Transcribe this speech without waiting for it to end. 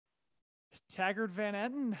Taggart Van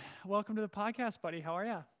Etten, welcome to the podcast, buddy. How are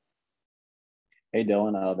you? Hey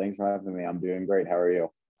Dylan, thanks for having me. I'm doing great. How are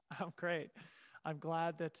you? I'm great. I'm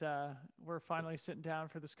glad that we're finally sitting down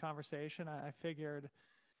for this conversation. I figured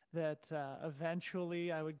that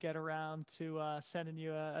eventually I would get around to sending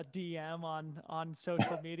you a DM on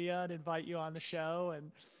social media and invite you on the show.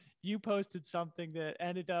 And you posted something that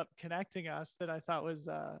ended up connecting us that I thought was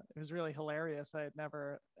it was really hilarious. I had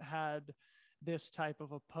never had this type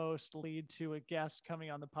of a post lead to a guest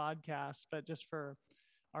coming on the podcast, but just for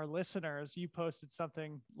our listeners, you posted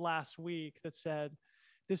something last week that said,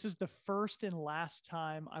 "This is the first and last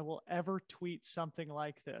time I will ever tweet something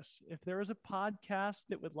like this. If there is a podcast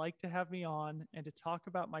that would like to have me on and to talk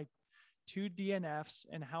about my two DNFs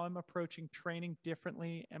and how I'm approaching training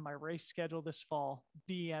differently and my race schedule this fall,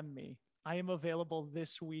 DM me. I am available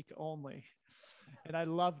this week only." And I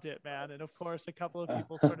loved it, man. And of course, a couple of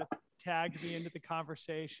people sort of tagged me into the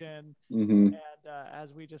conversation. hmm And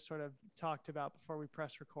as we just sort of talked about before we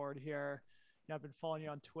press record here, I've been following you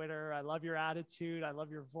on Twitter. I love your attitude. I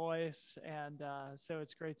love your voice. And so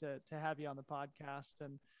it's great to have you on the podcast.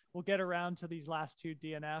 And we'll get around to these last two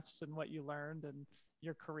DNFs and what you learned and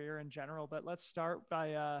your career in general. But let's start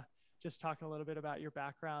by just talking a little bit about your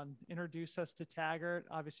background. Introduce us to Taggart.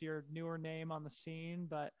 Obviously, you're a newer name on the scene,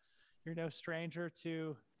 but you're no stranger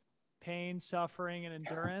to pain, suffering, and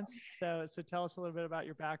endurance. So tell us a little bit about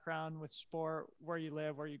your background with sport, where you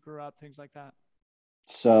live, where you grew up, things like that.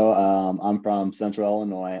 I'm from Central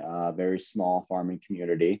Illinois, a very small farming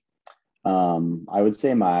community. I would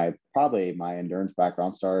say probably my endurance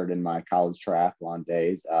background started in my college triathlon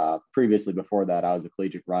days. Previously, before that, I was a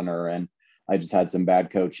collegiate runner, and I just had some bad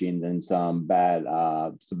coaching and some bad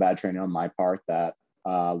training on my part that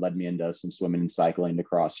led me into some swimming and cycling to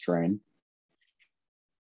cross train.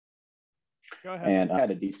 Go ahead. And I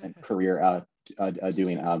had a decent career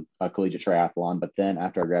doing a collegiate triathlon. But then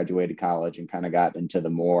after I graduated college and kind of got into the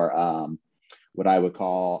more what I would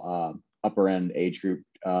call upper end age group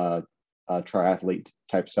triathlete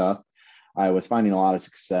type stuff, I was finding a lot of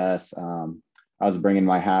success. I was bringing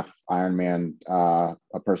my half Ironman,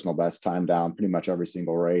 a personal best time down pretty much every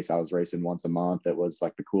single race. I was racing once a month. It was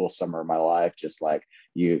like the coolest summer of my life. Just like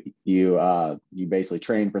you basically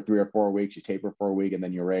train for 3 or 4 weeks, you taper for a week, and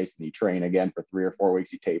then you race, and you train again for 3 or 4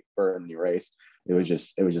 weeks, you taper, and you race. It was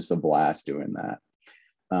just a blast doing that.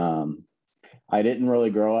 I didn't really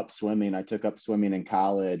grow up swimming. I took up swimming in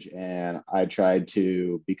college, and I tried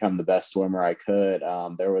to become the best swimmer I could.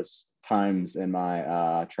 There was times in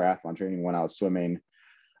my triathlon training when I was swimming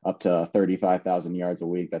up to 35,000 yards a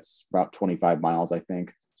week. That's about 25 miles, I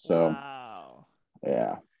think. So, Wow.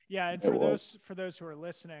 yeah. Yeah, and for those who are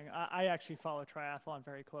listening, I actually follow triathlon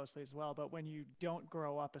very closely as well. But when you don't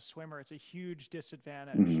grow up a swimmer, it's a huge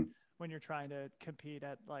disadvantage Mm-hmm. when you're trying to compete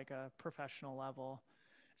at like a professional level.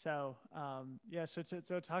 So yeah, so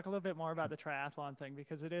talk a little bit more about the triathlon thing,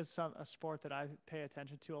 because it is a sport that I pay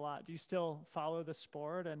attention to a lot. Do you still follow the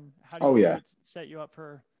sport, and how do you Oh, think yeah. it's set you up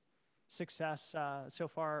for success so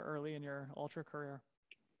far early in your ultra career?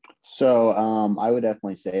 So I would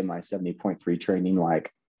definitely say my 70.3 training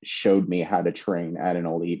showed me how to train at an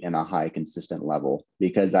elite and a high consistent level,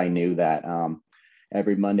 because I knew that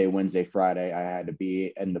every Monday, Wednesday, Friday, I had to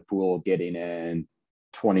be in the pool getting in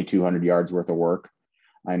 2,200 yards worth of work.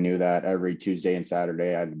 I knew that every Tuesday and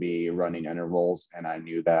Saturday I'd be running intervals, and I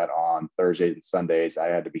knew that on Thursdays and Sundays I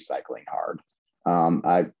had to be cycling hard.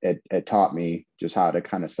 It taught me just how to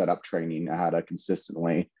kind of set up training, how to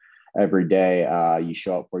consistently every day you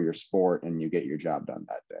show up for your sport and you get your job done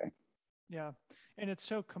that day. Yeah, and it's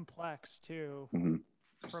so complex too Mm-hmm.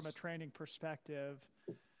 from a training perspective,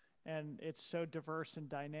 and it's so diverse and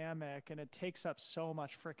dynamic, and it takes up so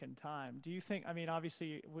much freaking time. Do you think, I mean,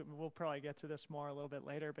 obviously we'll probably get to this more a little bit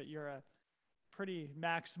later, but you're a pretty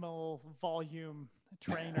maximal volume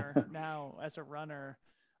trainer now as a runner.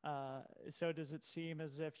 So does it seem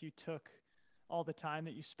as if you took all the time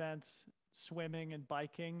that you spent swimming and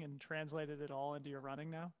biking and translated it all into your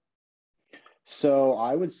running now? So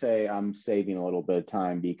I would say I'm saving a little bit of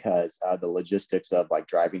time, because the logistics of like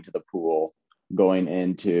driving to the pool, going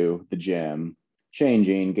into the gym,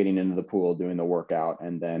 changing, getting into the pool, doing the workout,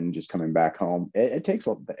 and then just coming back home. It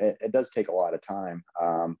does take a lot of time.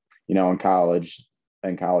 In college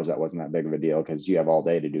that wasn't that big of a deal because you have all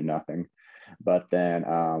day to do nothing. But then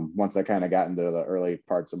once I kind of got into the early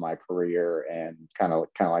parts of my career and kind of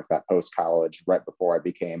like that post college, right before I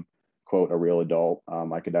became quote a real adult,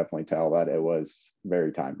 I could definitely tell that it was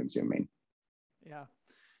very time consuming. Yeah.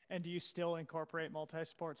 And do you still incorporate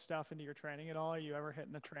multi-sport stuff into your training at all? Are you ever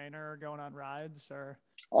hitting the trainer or going on rides, or?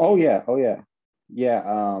 Oh yeah, Yeah,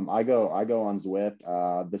 I go on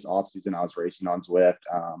Zwift. This off season I was racing on Zwift.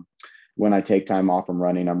 When I take time off from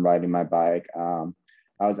running, I'm riding my bike.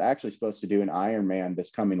 I was actually supposed to do an Ironman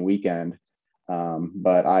this coming weekend,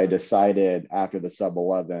 but I decided after the sub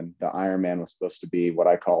 11, the Ironman was supposed to be what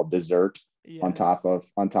I call dessert Yes. on top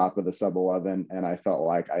of the sub 11, and I felt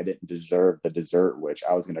like I didn't deserve the dessert, which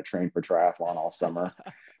I was going to train for triathlon all summer.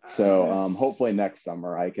 So hopefully next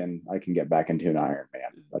summer I can get back into an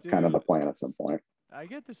Ironman. That's kind of the Dude, plan at some point. I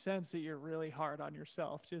get the sense that you're really hard on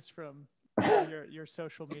yourself just from your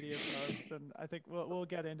social media posts, and I think we'll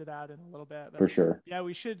get into that in a little bit. For But sure. yeah,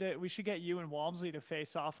 we should get you and Walmsley to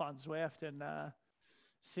face off on Zwift and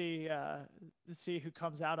see see who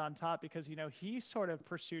comes out on top, because he sort of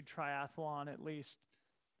pursued triathlon at least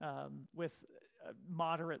with a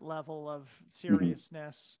moderate level of Mhm.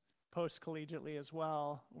 seriousness post collegiately as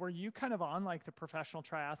well. Were you kind of on like the professional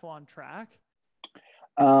triathlon track?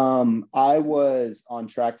 I was on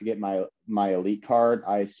track to get my elite card.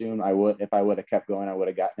 I assume I would, if I would have kept going, I would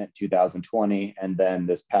have gotten it 2020, and then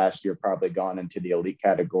this past year probably gone into the elite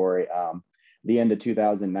category. The end of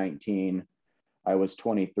 2019, I was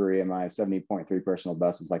 23, and my 70.3 personal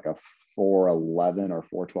best was like a 411 or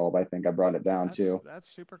 412. I think I brought it down That's to. that's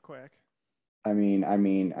super quick.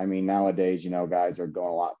 Nowadays, guys are going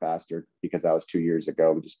a lot faster because that was 2 years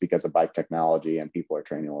ago, just because of bike technology and people are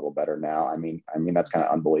training a little better now. That's kind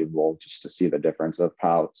of unbelievable just to see the difference of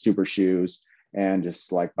how super shoes and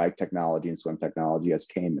just like bike technology and swim technology has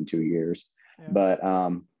came in 2 years. Yeah. But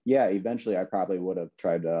yeah, eventually I probably would have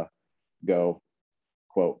tried to go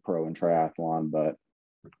quote pro in triathlon, but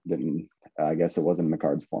didn't. I guess it wasn't in the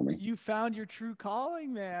cards for me. You found your true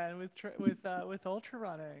calling, man, with ultra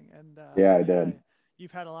running, and Yeah, I yeah, did.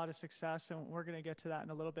 you've had a lot of success, and we're gonna get to that in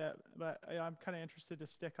a little bit. But I'm kind of interested to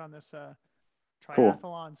stick on this Cool.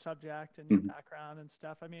 triathlon subject and your Mm-hmm. background and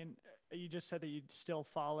stuff. I mean, you just said that you still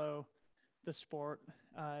follow the sport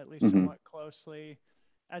at least Mm-hmm. somewhat closely.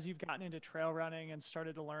 As you've gotten into trail running and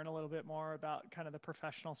started to learn a little bit more about kind of the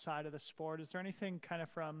professional side of the sport, is there anything kind of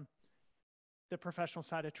from the professional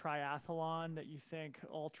side of triathlon that you think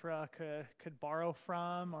ultra could borrow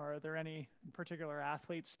from, or are there any particular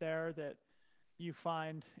athletes there that you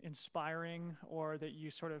find inspiring or that you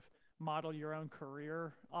sort of model your own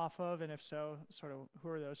career off of? And if so, sort of who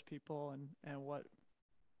are those people, and what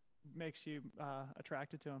makes you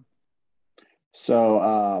attracted to them?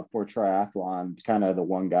 So for triathlon, kind of the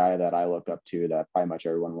one guy that I look up to, that pretty much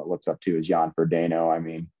everyone looks up to, is Jan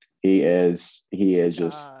Frodeno. He is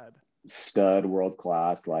just Stud. stud, world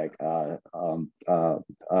class. Like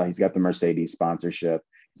he's got the Mercedes sponsorship,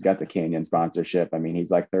 he's got the Canyon sponsorship.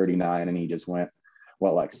 He's like 39, and he just went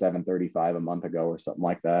like 735 a month ago or something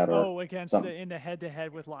like that, or Oh, against something. the in the head to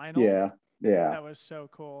head with Lionel. Yeah, yeah, That was so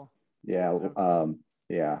cool. yeah, So cool.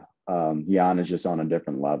 yeah. Jan is just on a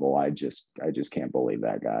different level. I just can't believe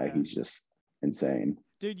that guy. Yeah. He's just insane.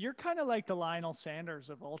 Dude, you're kind of like the Lionel Sanders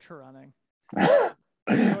of ultra running.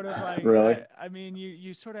 Sort of like Really? I mean,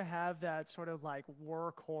 you sort of have that sort of like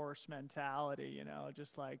workhorse mentality,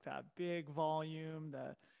 just like that big volume,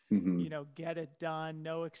 the Hmm. get it done,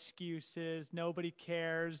 no excuses, nobody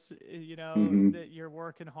cares, Hmm. that you're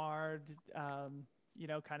working hard,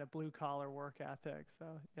 kind of blue collar work ethic. So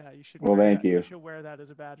yeah, you should Well, wear thank that. You you. should wear that as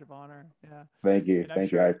a badge of honor. Yeah. Thank you. And I'm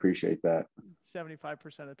Thank you. I sure appreciate that.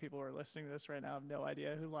 75% of the people who are listening to this right now have no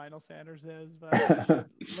idea who Lionel Sanders is, but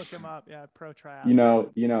you should look him up. Yeah, pro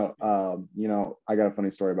triathlete. Dude. I got a funny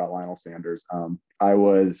story about Lionel Sanders.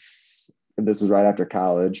 This was right after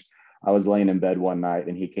college. I was laying in bed one night,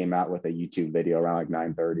 and he came out with a YouTube video around like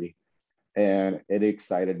 9:30, and it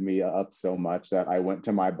excited me up so much that I went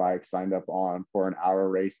to my bike, signed up on for an hour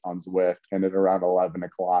race on Zwift, and at around 11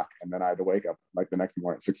 o'clock, and then I had to wake up like the next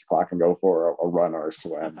morning at 6 o'clock and go for a run or a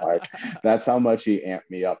swim. Like, that's how much he amped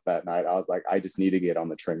me up that night. I was like, I just need to get on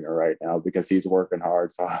the trainer right now because he's working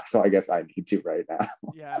hard. So I guess I need to right now.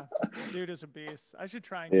 Yeah, dude is a beast. I should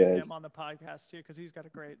try and He get him is. on the podcast too, because he's got a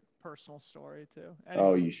great personal story too.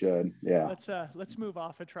 Oh, Anyway, you should. Yeah. let's move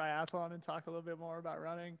off of triathlon and talk a little bit more about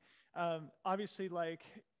running. Obviously, like,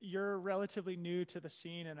 you're relatively new to the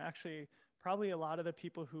scene, and actually, probably a lot of the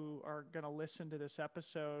people who are going to listen to this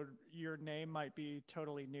episode, your name might be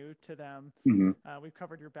totally new to them. Hmm. We've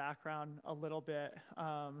covered your background a little bit,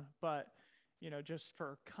 but just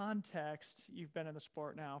for context, you've been in the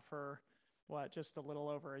sport now for what, just a little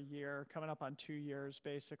over a year, coming up on 2 years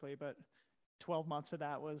basically, but 12 months of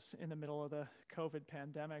that was in the middle of the COVID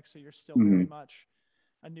pandemic. So you're still very Hmm. much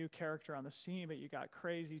a new character on the scene, but you got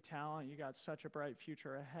crazy talent. You got such a bright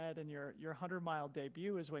future ahead. And your 100-mile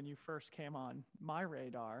debut is when you first came on my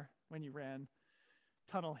radar when you ran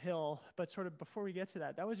Tunnelhill, but sort of before we get to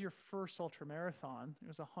that, that was your first ultra marathon. It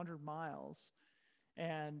was 100 miles.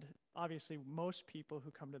 And obviously, most people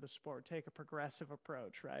who come to the sport take a progressive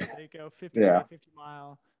approach, right? They go 50K, Yeah. 50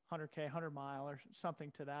 mile, 100K, 100 mile, or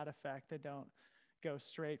something to that effect. They don't go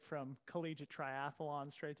straight from collegiate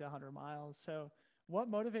triathlon straight to 100 miles. So, what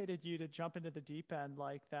motivated you to jump into the deep end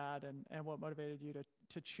like that? And what motivated you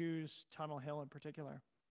to choose Tunnelhill in particular?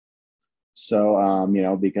 So,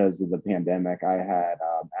 because of the pandemic, I had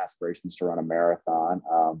aspirations to run a marathon.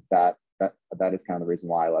 That is kind of the reason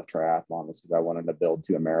why I left triathlon, is because I wanted to build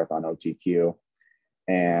to a marathon OTQ,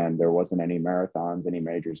 and there wasn't any marathons, any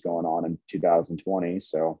majors going on in 2020.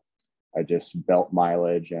 So I just belt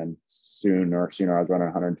mileage, and sooner I was running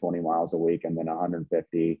 120 miles a week, and then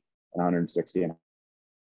 150, 160, and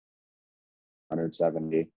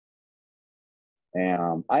 170.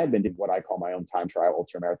 And I had been doing what I call my own time trial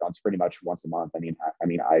ultra marathons pretty much once a month.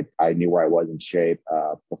 I knew where I was in shape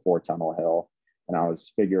before Tunnelhill, and I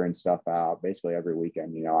was figuring stuff out basically every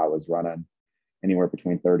weekend. I was running anywhere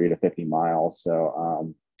between 30 to 50 miles.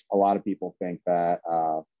 So a lot of people think that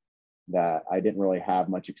I didn't really have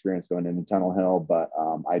much experience going into Tunnelhill, but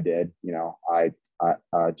I did. I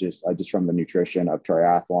just from the nutrition of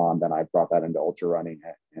triathlon, then I brought that into ultra running,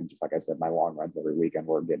 and just like I said, my long runs every weekend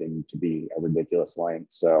were getting to be a ridiculous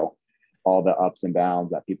length. So all the ups and downs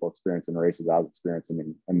that people experience in races, I was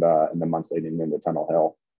experiencing in the months leading into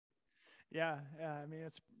Tunnelhill. Yeah, I mean,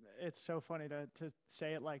 it's so funny to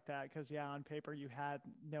say it like that, because on paper you had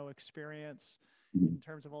no experience in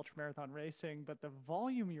terms of ultramarathon racing, but the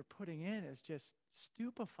volume you're putting in is just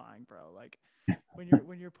stupefying, bro. Like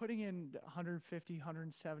when you're putting in 150,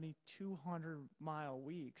 170, 200 mile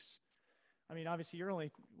weeks. I mean, obviously you're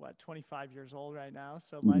only 25 years old right now,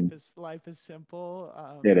 so life is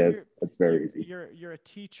simple. It is. It's very easy. You're a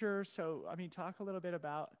teacher, so I mean, talk a little bit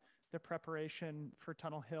about the preparation for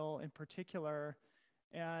Tunnelhill in particular,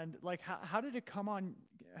 and like how did it come on?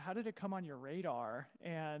 How did it come on your radar?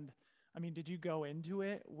 And I mean, did you go into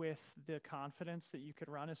it with the confidence that you could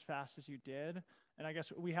run as fast as you did? And I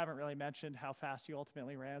guess we haven't really mentioned how fast you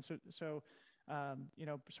ultimately ran. So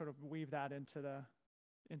sort of weave that into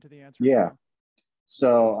the answer. Yeah.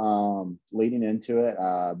 So leading into it,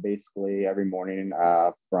 basically every morning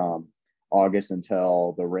from August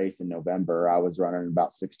until the race in November, I was running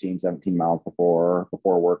about 16, 17 miles before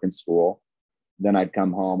work and school. Then I'd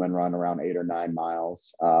come home and run around 8 or 9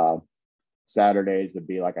 miles. Saturdays would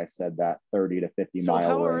be, like I said, that 30 to 50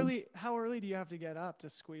 mile range. How early do you have to get up to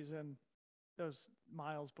squeeze in those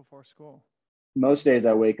miles before school? Most days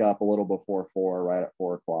I wake up a little before 4, right at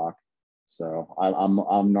 4 o'clock. So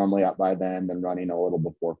I'm normally up by then running a little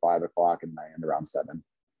before 5 o'clock, and I end around 7.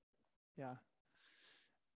 Yeah.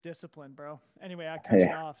 Discipline, bro. Anyway, I cut you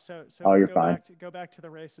off. So you're fine. Go back to the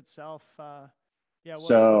race itself.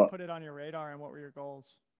 What put it on your radar, and what were your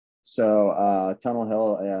goals? So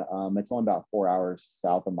Tunnelhill, it's only about 4 hours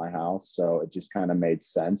south of my house, so it just kind of made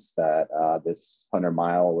sense that this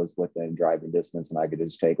 100-mile was within driving distance, and I could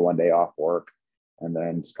just take one day off work and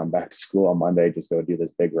then just come back to school on Monday, just go do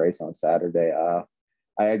this big race on Saturday.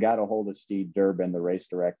 I got a hold of Steve Durbin, the race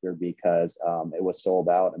director, because it was sold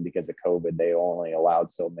out, and because of COVID, they only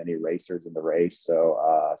allowed so many racers in the race.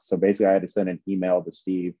 So basically, I had to send an email to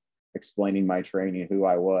Steve explaining my training, who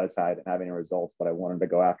I was. I didn't have any results, but I wanted to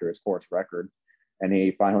go after his course record, and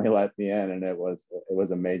he finally let me in, and it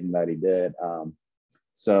was amazing that he did.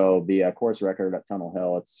 So the course record at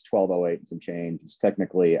Tunnelhill, it's 12:08 and some change. It's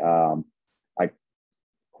technically, I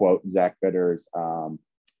quote Zach Bitter's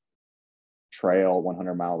trail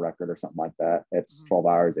 100-mile record or something like that. It's 12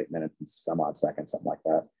 hours, 8 minutes, and some odd seconds, something like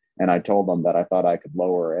that. And I told him that I thought I could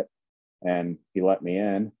lower it, and he let me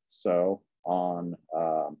in. So on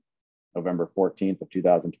November 14th of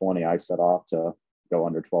 2020, I set off to go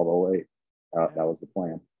under 12:08. That was the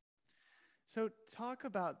plan. So talk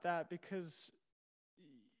about that, because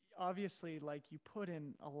obviously, like, you put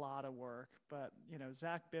in a lot of work, but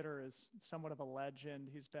Zach Bitter is somewhat of a legend.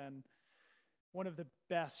 He's been one of the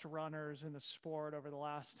best runners in the sport over the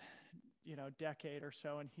last decade or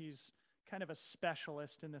so, and he's kind of a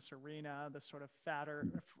specialist in this arena, the sort of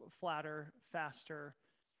flatter, faster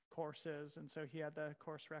courses. And so he had the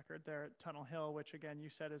course record there at Tunnelhill, which again you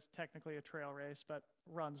said is technically a trail race, but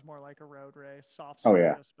runs more like a road race, soft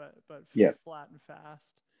surface, but flat and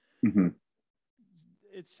fast.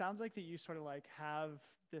 It sounds like that you sort of like have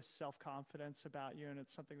this self-confidence about you, and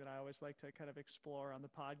it's something that I always like to kind of explore on the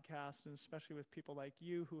podcast, and especially with people like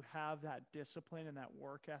you who have that discipline and that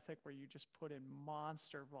work ethic where you just put in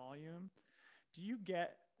monster volume. Do you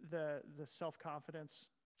get the self-confidence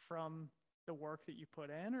from the work that you put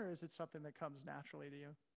in, or is it something that comes naturally to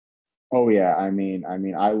you? Oh yeah, I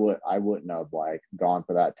wouldn't have like gone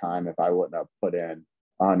for that time if I wouldn't have put in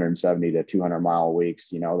 170 to 200-mile weeks,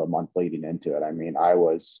 the month leading into it. I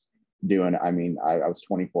was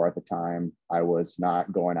 24 at the time. I was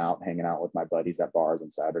not going out hanging out with my buddies at bars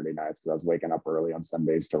on Saturday nights because I was waking up early on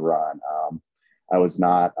Sundays to run. I was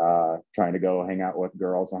not trying to go hang out with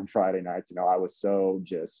girls on Friday nights. I was so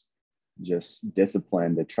just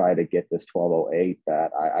disciplined to try to get this 12:08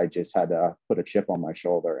 that I just had to put a chip on my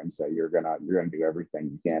shoulder and say, you're gonna do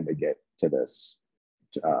everything you can to get to this,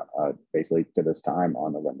 basically to this time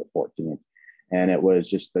on November 14th. And it was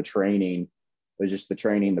just the training. It was just the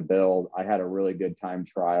training, the build. I had a really good time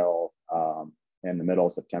trial in the middle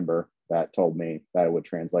of September that told me that it would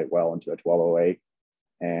translate well into a 12:08.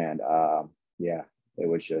 And yeah, it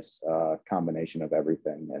was just a combination of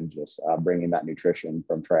everything, and just bringing that nutrition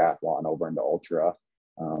from triathlon over into ultra.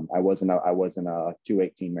 I wasn't a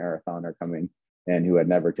 2:18 marathoner coming in who had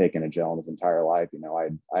never taken a gel in his entire life.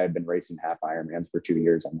 I had been racing half Ironmans for 2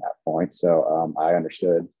 years on that point, so I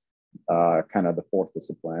understood kind of the fourth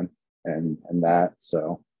discipline and that.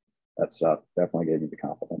 So that's definitely gave me the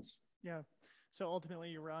confidence. Yeah. So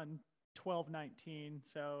ultimately, you run 12:19.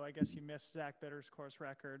 So I guess you missed Zach Bitter's course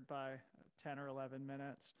record by 10 or 11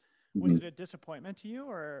 minutes. Was it a disappointment to you,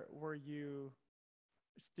 or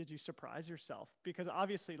did you surprise yourself? Because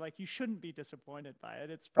obviously, like, you shouldn't be disappointed by it.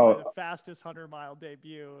 It's probably the fastest 100-mile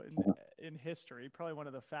debut in history, probably one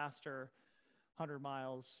of the faster 100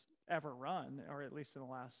 miles ever run, or at least in the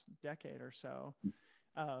last decade or so.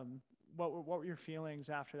 What were your feelings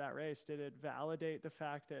after that race? Did it validate the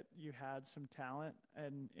fact that you had some talent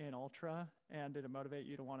in ultra, and did it motivate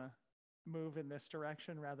you to want to move in this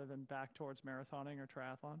direction rather than back towards marathoning or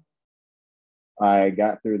triathlon? I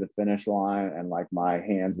got through the finish line and like my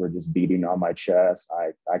hands were just beating on my chest.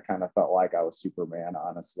 I kind of felt like I was Superman,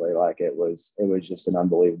 honestly. Like it was just an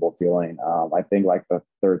unbelievable feeling. I think like the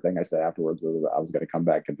third thing I said afterwards was I was going to come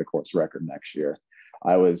back at the course record next year.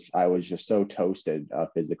 I was just so toasted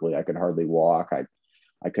physically. I could hardly walk.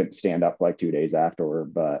 I couldn't stand up like 2 days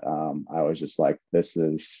afterward, but I was just like, this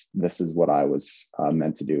is what I was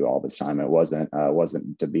meant to do all this time. It wasn't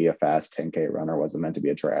to be a fast 10K runner. It wasn't meant to be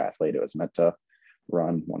a triathlete. It was meant to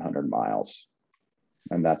run 100 miles.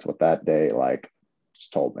 And that's what that day like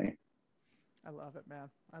just told me. I love it, man.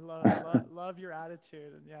 I love your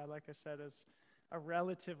attitude. And yeah, like I said, as a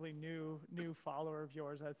relatively new follower of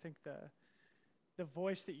yours, I think the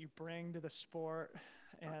voice that you bring to the sport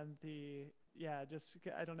and I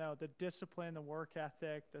don't know, the discipline, the work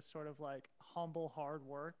ethic, the sort of like humble hard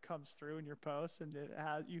work comes through in your posts, and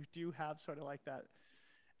you do have sort of like that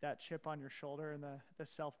chip on your shoulder, and the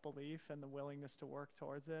self-belief and the willingness to work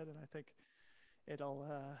towards it. And I think it'll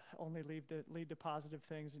only lead to positive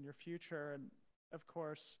things in your future. And of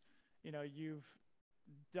course, you've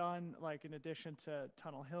done, like, in addition to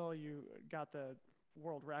Tunnelhill, you got the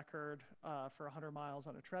world record for 100 miles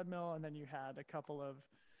on a treadmill, and then you had a couple of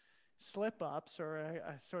slip ups, or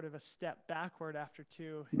a sort of a step backward after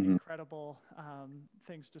two incredible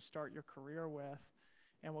things to start your career with.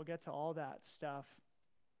 And we'll get to all that stuff.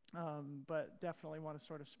 But definitely want to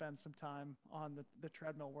sort of spend some time on the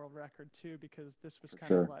treadmill world record too, because this was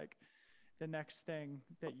kind of like the next thing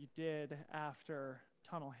that you did after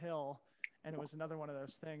Tunnelhill. And it was another one of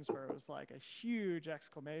those things where it was like a huge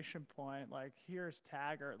exclamation point. Like, here's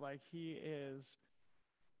Taggart. Like, he is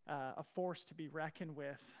a force to be reckoned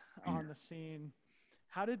with on the scene.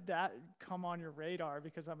 How did that come on your radar?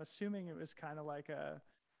 Because I'm assuming it was kind of like a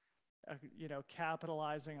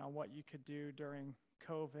capitalizing on what you could do during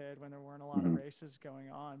COVID when there weren't a lot of races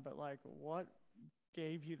going on. But like, what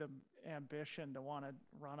gave you the ambition to want to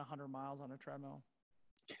run 100 miles on a treadmill?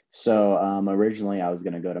 So originally I was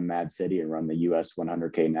going to go to Mad City and run the US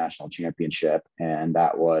 100K national championship. And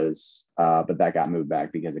that was, but that got moved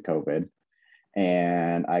back because of COVID.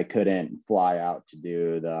 And I couldn't fly out to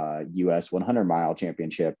do the US 100-mile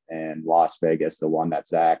championship in Las Vegas, the one that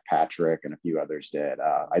Zach, Patrick, and a few others did.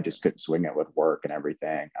 I just couldn't swing it with work and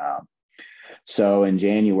everything. So in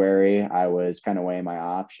January, I was kind of weighing my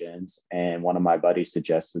options, and one of my buddies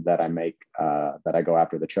suggested that I go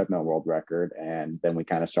after the treadmill world record, and then we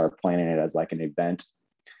kind of started planning it as like an event.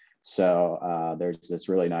 So there's this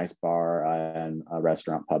really nice bar and a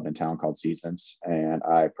restaurant pub in town called Seasons, and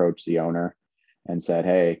I approached the owner and said,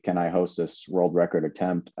 "Hey, can I host this world record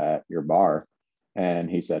attempt at your bar?" And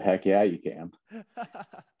he said, "Heck yeah, you can."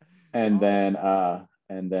 And then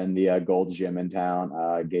the Gold's Gym in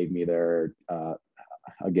town gave me two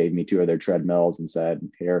of their treadmills and said,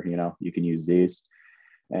 "Here, you can use these."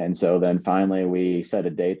 And so then finally we set a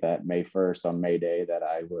date that May 1st, on May Day, that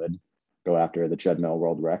I would go after the treadmill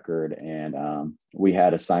world record. And we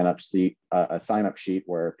had a sign up sheet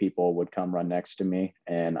where people would come run next to me,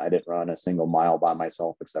 and I didn't run a single mile by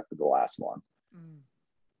myself except for the last one.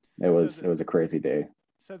 It was a crazy day.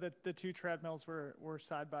 So the two treadmills were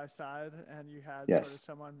side by side, and you had Yes. sort of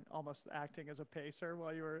someone almost acting as a pacer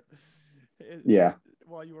while you were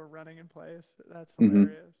while you were running in place. That's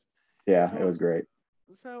hilarious. Yeah, it was great.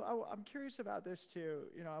 So I'm curious about this too.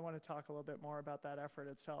 I want to talk a little bit more about that effort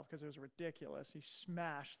itself, because it was ridiculous. You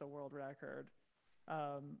smashed the world record.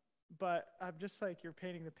 But I'm just like, you're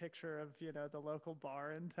painting the picture of, the local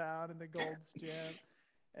bar in town and the Gold's Gym.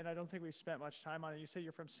 And I don't think we've spent much time on it. You say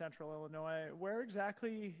you're from Central Illinois. Where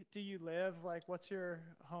exactly do you live? Like, what's your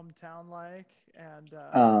hometown like? And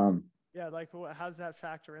how does that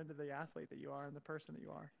factor into the athlete that you are and the person that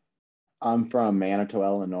you are? I'm from Manitou,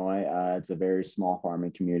 Illinois. It's a very small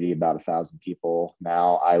farming community, about 1,000 people.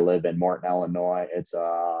 Now I live in Morton, Illinois. It's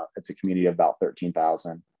a community of about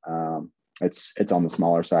 13,000. It's on the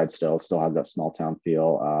smaller side still. It still has that small town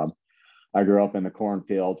feel. I grew up in the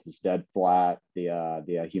cornfields. It's dead flat.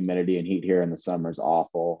 The humidity and heat here in the summer is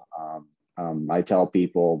awful. I tell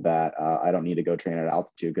people that I don't need to go train at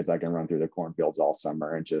altitude, because I can run through the cornfields all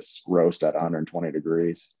summer and just roast at 120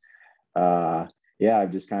 degrees.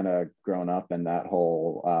 I've just kind of grown up in that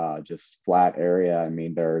whole just flat area. I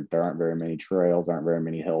mean, there aren't very many trails, aren't very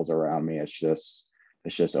many hills around me. It's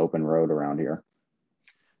just open road around here.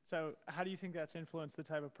 So how do you think that's influenced the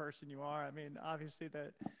type of person you are? I mean, obviously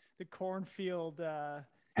the cornfield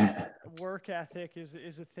work ethic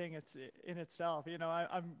is a thing in itself.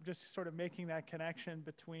 I'm just sort of making that connection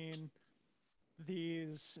between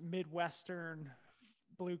these Midwestern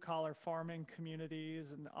blue collar farming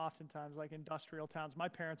communities and oftentimes like industrial towns. My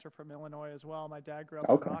parents are from Illinois as well. My dad grew up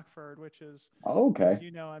in Rockford, which is, as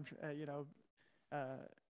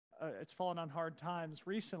it's fallen on hard times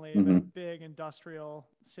recently, but a big industrial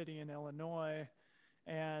city in Illinois.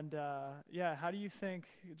 And how do you think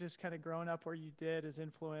just kind of growing up where you did has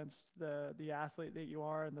influenced the athlete that you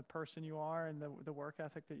are and the person you are and the work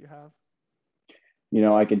ethic that you have?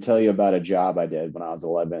 I can tell you about a job I did when I was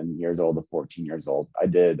 11 years old to 14 years old. I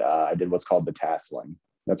did what's called the tasseling.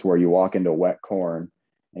 That's where you walk into wet corn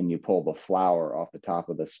and you pull the flour off the top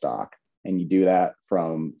of the stalk. And you do that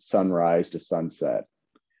from sunrise to sunset.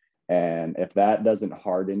 And if that doesn't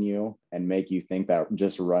harden you and make you think that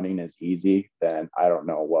just running is easy, then I don't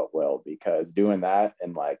know what will, because doing that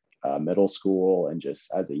in like middle school and just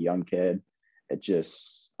as a young kid, it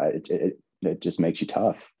just makes you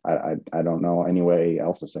tough. I don't know any way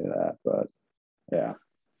else to say that, but yeah.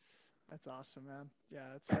 That's awesome, man.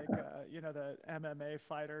 Yeah, it's like the MMA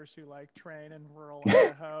fighters who like train in rural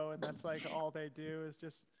Idaho, and that's like all they do is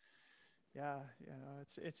just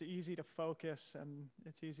it's easy to focus, and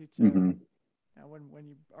it's easy to when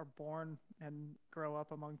you are born and grow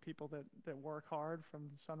up among people that work hard from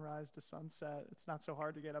sunrise to sunset, it's not so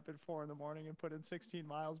hard to get up at 4 a.m. and put in 16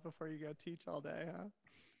 miles before you go teach all day, huh?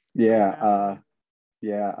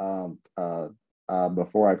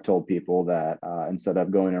 Before I've told people that instead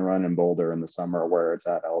of going and run in Boulder in the summer where it's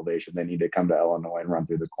at elevation, they need to come to Illinois and run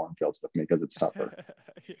through the cornfields with me, because it's tougher.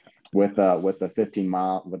 With the 50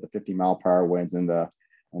 mile per hour winds and the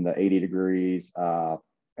 80 degrees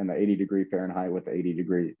and the 80-degree Fahrenheit with the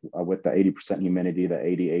 80% humidity, the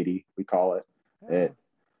 80-80 we call it.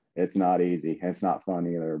 It's not easy. It's not fun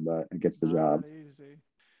either, but it gets the job. Easy.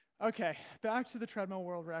 Okay, back to the treadmill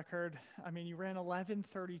world record. I mean, you ran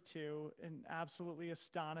 11:32, an absolutely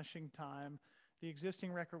astonishing time. The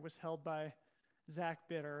existing record was held by Zach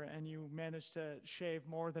Bitter, and you managed to shave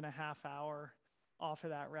more than a half hour off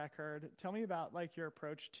of that record. Tell me about like your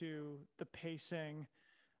approach to the pacing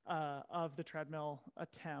of the treadmill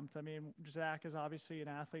attempt. I mean, Zach is obviously an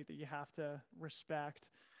athlete that you have to respect.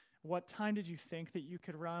 What time did you think that you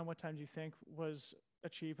could run? What time do you think was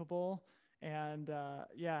achievable? And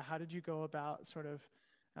how did you go about sort of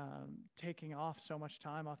taking off so much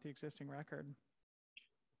time off the existing record?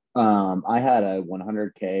 I had a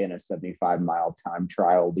 100K and a 75-mile time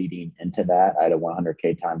trial leading into that. I had a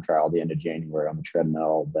 100K time trial at the end of January on the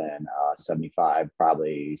treadmill, then 75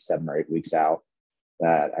 probably 7 or 8 weeks out.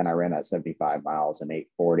 And I ran that 75 miles in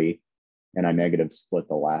 8:40, and I negative split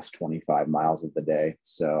the last 25 miles of the day.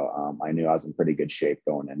 So I knew I was in pretty good shape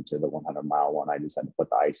going into the 100-mile one. I just had to put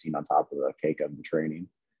the icing on top of the cake of the training.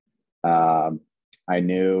 I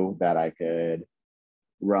knew that I could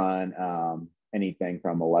run anything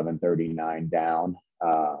from 11:39 down.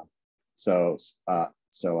 So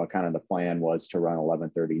kind of the plan was to run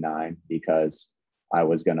 11:39 because I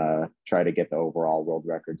was going to try to get the overall world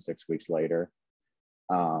record 6 weeks later.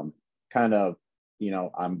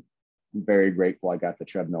 very grateful I got the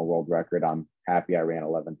treadmill world record. I'm happy I ran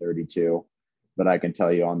 11:32, but I can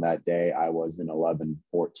tell you on that day I was in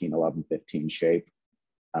 11:14, 11:15 shape.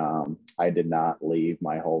 I did not leave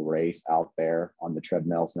my whole race out there on the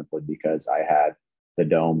treadmill simply because I had the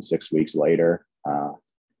dome 6 weeks later.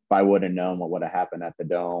 If I would have known what would have happened at the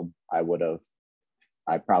dome, I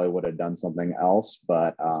probably would have done something else,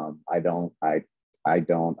 but I don't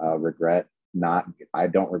regret not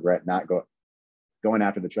going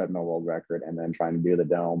after the treadmill world record and then trying to do the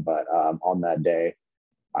dome. But on that day,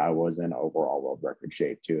 I was in overall world record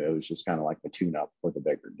shape too. It was just kind of like the tune up for the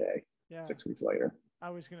bigger day. Yeah. 6 weeks later. I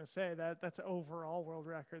was going to say that's an overall world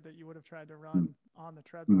record that you would have tried to run on the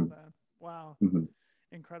treadmill then. Wow.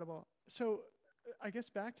 Incredible. So I guess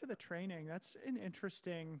back to the training, that's an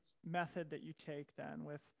interesting method that you take then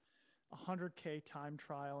with a 100K time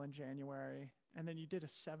trial in January. And then you did a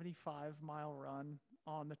 75-mile run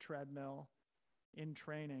on the treadmill in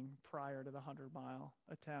training prior to the 100-mile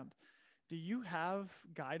attempt. Do you have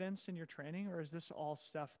guidance in your training, or is this all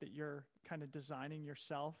stuff that you're kind of designing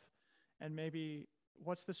yourself? And maybe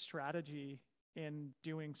what's the strategy in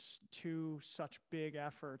doing two such big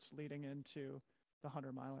efforts leading into the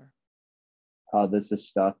 100-miler? This is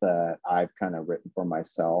stuff that I've kind of written for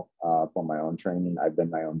myself for my own training. I've been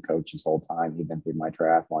my own coach this whole time, even through my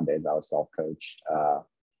triathlon days. I was self-coached.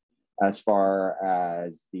 As far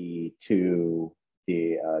as the two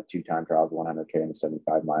time trials, 100K and the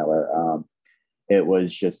 75-miler, it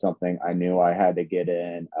was just something I knew I had to get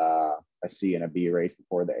in a C and a B race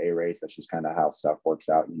before the A race. That's just kind of how stuff works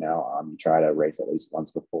out, you know. You try to race at least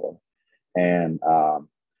once before. And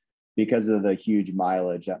because of the huge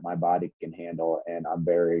mileage that my body can handle, and I'm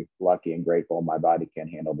very lucky and grateful my body can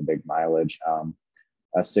handle the big mileage,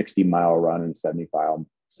 a 60-mile run and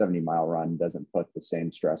 70-mile run doesn't put the same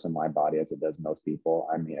stress on my body as it does most people.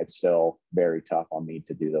 I mean, it's still very tough on me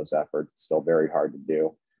to do those efforts. It's still very hard to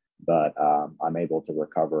do, but I'm able to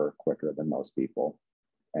recover quicker than most people.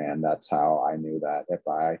 And that's how I knew that if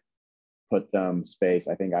I put them space,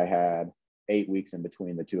 I think I had 8 weeks in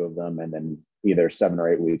between the two of them, and then either 7 or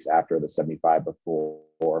 8 weeks after the 75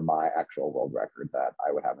 before my actual world record, that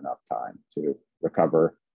I would have enough time to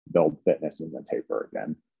recover, build fitness, and then taper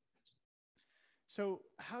again. So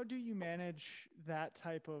how do you manage that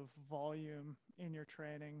type of volume in your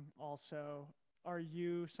training also? Are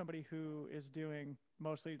you somebody who is doing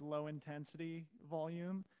mostly low intensity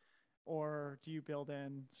volume, or do you build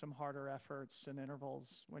in some harder efforts and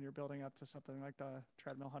intervals when you're building up to something like the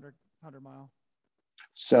treadmill 100 mile?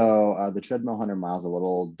 So the treadmill 100 miles is a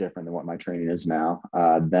little different than what my training is now.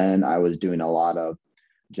 Then I was doing a lot of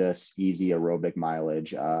just easy aerobic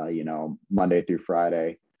mileage, Monday through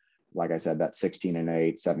Friday. Like I said, that 16 and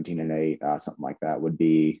 8, 17 and 8, something like that would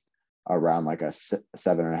be around like a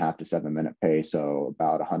 7.5 to 7 minute pace. So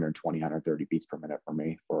about 120, 130 beats per minute for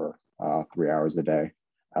me for 3 hours a day.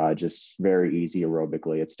 Just very easy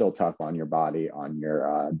aerobically. It's still tough on your body, on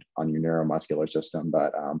your neuromuscular system,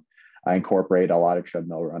 but I incorporate a lot of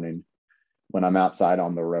treadmill running. When I'm outside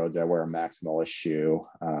on the roads, I wear a maximalist shoe.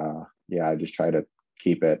 I just try to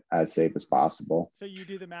keep it as safe as possible. So you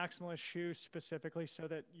do the maximalist shoe specifically so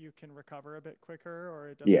that you can recover a bit quicker, or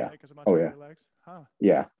it doesn't take as much of your legs? Huh.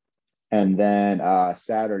 Yeah. And then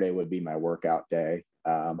Saturday would be my workout day.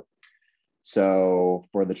 So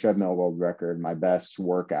for the treadmill world record, my best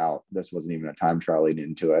workout, this wasn't even a time trial leading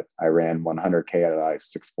into it. I ran 100K at like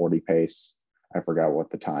 640 pace. I forgot what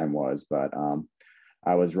the time was, but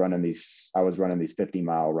I was running these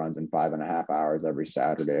 50-mile runs in 5.5 hours every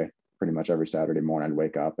Saturday. Pretty much every Saturday morning, I'd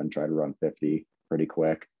wake up and try to run 50 pretty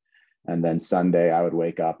quick. And then Sunday, I would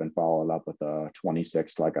wake up and follow it up with a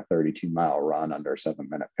 26 to like a 32-mile run under a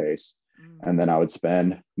 7-minute pace. And then I would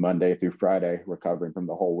spend Monday through Friday recovering from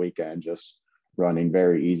the whole weekend, just running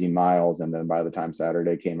very easy miles. And then by the time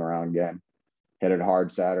Saturday came around again, hit it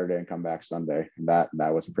hard Saturday and come back Sunday. And that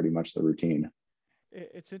was pretty much the routine.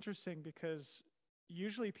 It's interesting because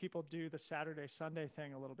usually people do the Saturday, Sunday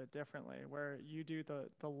thing a little bit differently, where you do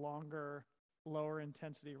the longer, lower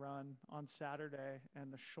intensity run on Saturday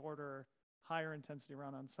and the shorter, higher intensity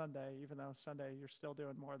run on Sunday, even though Sunday you're still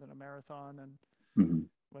doing more than a marathon and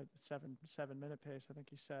what, 7 minute pace, I think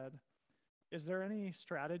you said. Is there any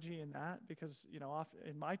strategy in that? Because,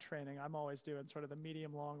 in my training, I'm always doing sort of the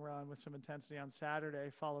medium long run with some intensity on Saturday,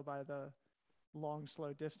 followed by the long,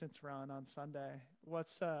 slow distance run on Sunday.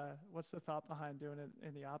 What's the thought behind doing it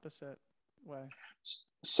in the opposite way?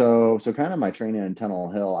 So kind of my training in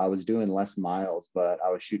Tunnelhill, I was doing less miles, but I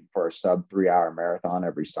was shooting for a sub 3-hour marathon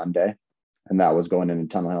every Sunday. And that was going into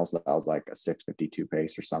Tunnelhill. So that was like a 6:52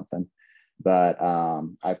 pace or something. But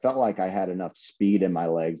I felt like I had enough speed in my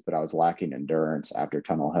legs, but I was lacking endurance after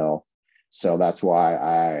Tunnelhill. So that's why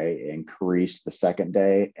I increased the second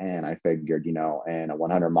day. And I figured, in a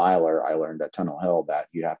 100 miler, I learned at Tunnelhill that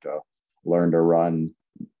you have to learn to run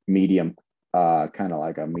medium, kind of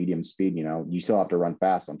like a medium speed. You still have to run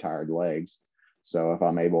fast on tired legs. So if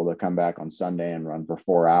I'm able to come back on Sunday and run for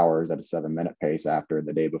 4 hours at a 7-minute pace after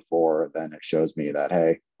the day before, then it shows me that,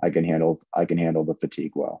 hey, I can handle the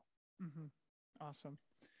fatigue well. Mm-hmm. Awesome.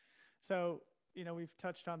 So, we've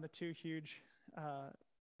touched on the two huge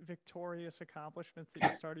victorious accomplishments that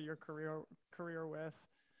you started your career with.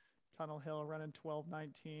 Tunnelhill running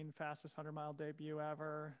 12:19, fastest 100-mile debut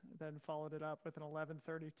ever. Then followed it up with an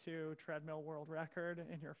 11:32 treadmill world record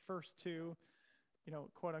in your first two,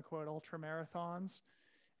 quote unquote ultra marathons.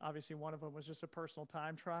 Obviously, one of them was just a personal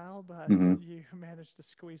time trial, but you managed to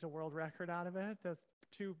squeeze a world record out of it.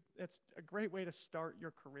 It's a great way to start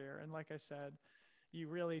your career. And like I said, you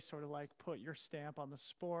really sort of like put your stamp on the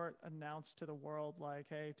sport, announced to the world like,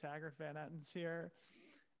 hey, Taggart Van Etten's here.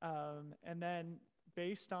 And then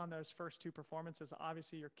based on those first two performances,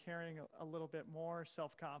 obviously you're carrying a little bit more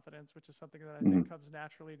self-confidence, which is something that I think comes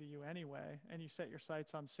naturally to you anyway. And you set your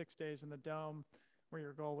sights on 6 days in the Dome, where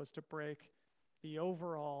your goal was to break the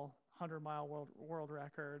overall 100-mile world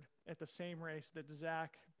record at the same race that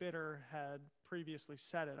Zach Bitter had previously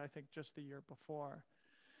set it, I think just the year before.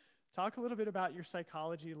 Talk a little bit about your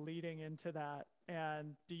psychology leading into that.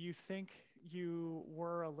 And do you think you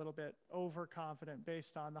were a little bit overconfident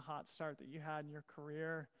based on the hot start that you had in your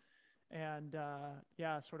career? And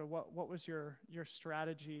sort of what was your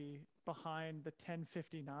strategy behind the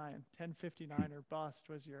 10:59 or bust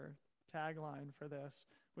was your tagline for this,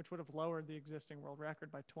 which would have lowered the existing world record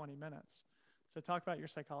by 20 minutes. So talk about your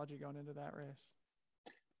psychology going into that race.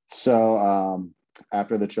 So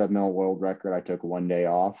after the treadmill world record, I took 1 day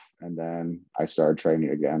off and then I started training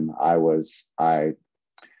again.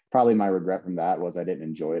 Probably my regret from that was I didn't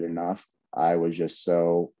enjoy it enough. I was just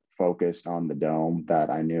so focused on the Dome that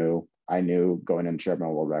I knew going in the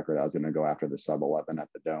treadmill world record, I was going to go after the sub 11 at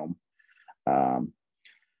the Dome.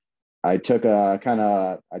 I took 1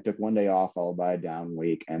 day off followed by a down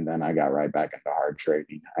week, and then I got right back into hard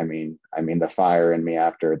training. I mean, the fire in me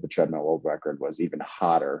after the treadmill world record was even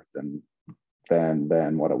hotter than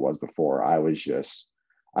what it was before.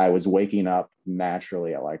 I was waking up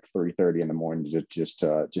naturally at like 3:30 in the morning, just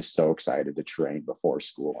so excited to train before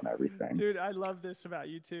school and everything. Dude, I love this about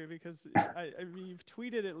you too, because I mean, you've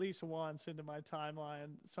tweeted at least once into my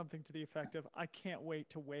timeline something to the effect of, I can't wait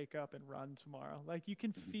to wake up and run tomorrow. Like, you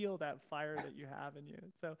can feel that fire that you have in you.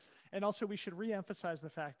 So, and also we should reemphasize the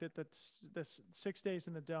fact that this 6 days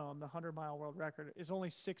in the Dome, the 100-mile world record, is only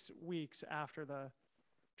 6 weeks after the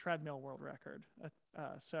treadmill world record.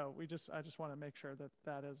 So I just want to make sure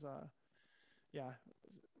that is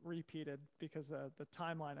repeated, because the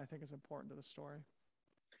timeline I think is important to the story.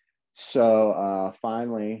 So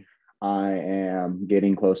finally, I am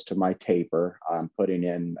getting close to my taper. I'm putting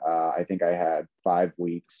in, I think I had 5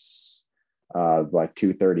 weeks of like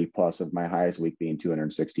 230 plus, of my highest week being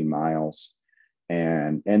 260 miles.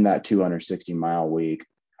 And in that 260-mile week,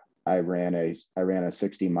 I ran a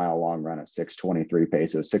 60-mile long run at 6:23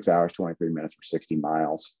 paces, 6 hours, 23 minutes for 60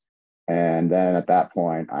 miles. And then at that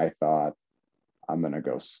point, I thought, I'm gonna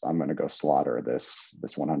go slaughter this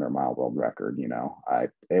 100-mile world record.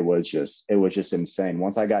 It was just insane.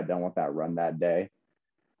 Once I got done with that run that day,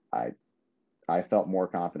 I felt more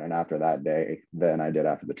confident after that day than I did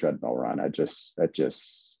after the treadmill run. It just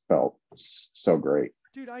felt so great.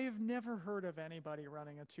 Dude, I have never heard of anybody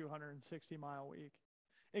running a 260-mile week.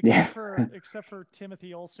 Except for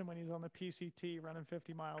Timothy Olson when he's on the PCT running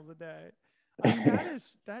 50 miles a day. I mean,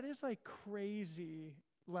 that is like crazy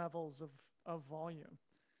levels of volume.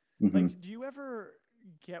 Like, do you ever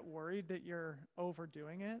get worried that you're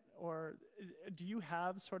overdoing it, or do you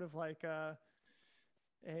have sort of like a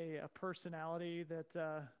personality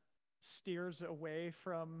that steers away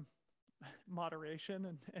from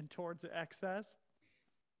moderation and towards excess?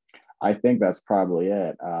 I think that's probably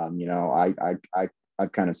it.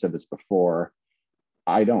 I've kind of said this before.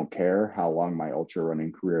 I don't care how long my ultra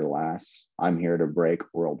running career lasts. I'm here to break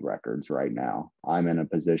world records right now. I'm in a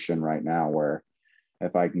position right now where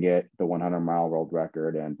if I can get the 100-mile world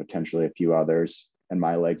record and potentially a few others, and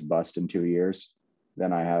my legs bust in 2 years,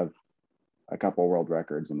 then I have a couple world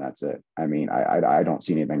records, and that's it. I mean, I don't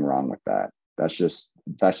see anything wrong with that. That's just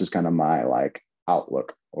kind of my like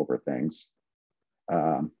outlook over things.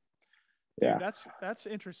 Dude, that's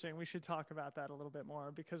interesting. We should talk about that a little bit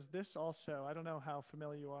more, because this also, I don't know how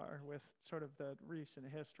familiar you are with sort of the recent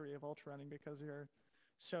history of ultra running because you're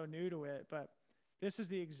so new to it, but this is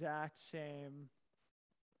the exact same,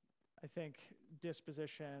 I think,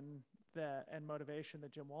 disposition, and motivation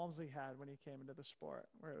that Jim Walmsley had when he came into the sport,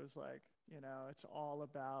 where it was like, you know, it's all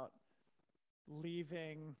about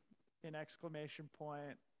leaving an exclamation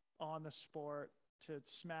point on the sport, to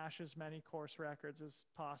smash as many course records as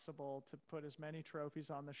possible, to put as many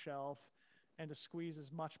trophies on the shelf, and to squeeze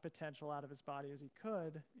as much potential out of his body as he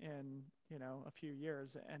could in, you know, a few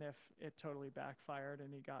years. And if it totally backfired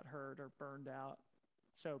and he got hurt or burned out,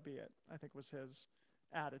 so be it, I think was his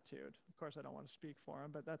attitude. Of course, I don't want to speak for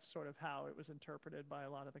him, but that's sort of how it was interpreted by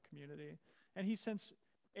a lot of the community. And he's since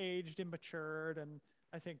aged and matured, and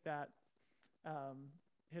I think that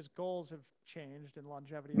his goals have changed, and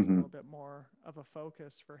longevity is a little bit more of a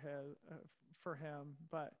focus for him.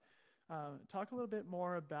 But talk a little bit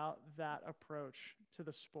more about that approach to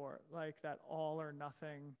the sport, like that all or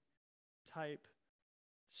nothing type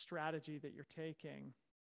strategy that you're taking.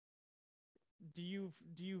 Do you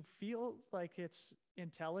feel like it's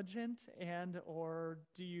intelligent, or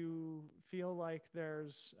do you feel like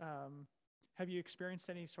there's have you experienced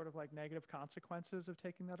any sort of like negative consequences of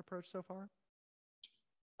taking that approach so far?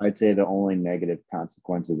 I'd say the only negative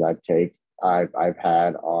consequences I've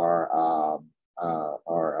had are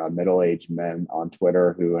middle-aged men on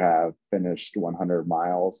Twitter who have finished 100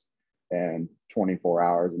 miles in 24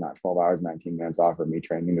 hours and not 12 hours, 19 minutes off of me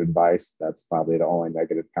training advice. That's probably the only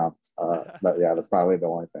negative but yeah, that's probably the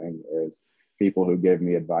only thing, is people who give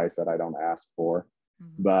me advice that I don't ask for.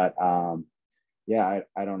 But yeah,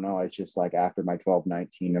 I don't know. It's just like after my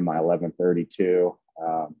 12:19 and my 11:32,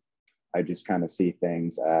 I just kind of see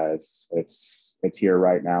things as it's here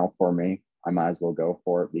right now for me. I might as well go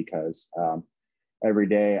for it, because every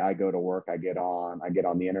day I go to work, I get on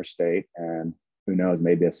the interstate, and who knows,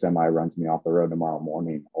 maybe a semi runs me off the road tomorrow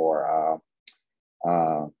morning, or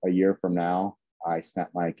a year from now, I snap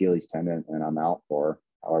my Achilles tendon and I'm out for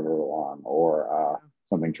however long, or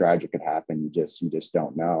something tragic could happen. You just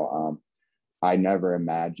don't know. I never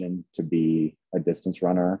imagined to be a distance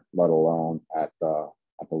runner, let alone at the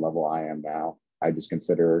level I am now. I just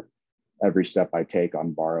consider every step I take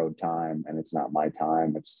on borrowed time, and it's not my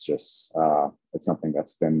time. It's just it's something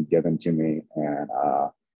that's been given to me. And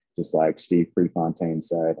just like Steve Prefontaine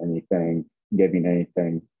said, giving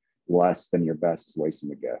anything less than your best is wasting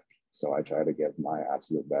the gift. So I try to give my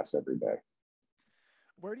absolute best every day.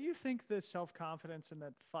 Where do you think the self-confidence and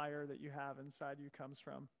that fire that you have inside you comes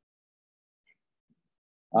from?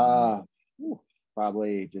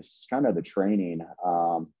 Probably just kind of the training.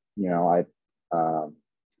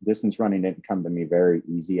 Distance running didn't come to me very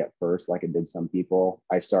easy at first, like it did some people.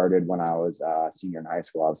 I started when I was a senior in high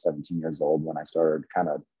school. I was 17 years old when I started kind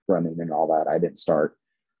of running and all that. I didn't start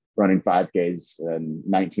running 5Ks in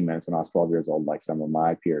 19 minutes when I was 12 years old, like some of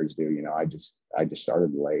my peers do. You know, I just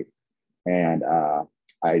started late, and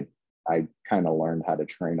I kind of learned how to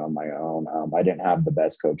train on my own. I didn't have the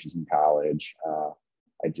best coaches in college.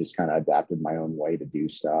 I just kind of adapted my own way to do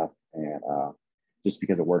stuff. And just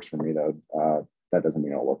because it works for me, though, that doesn't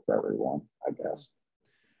mean it'll work for everyone, I guess.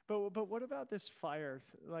 But what about this fire?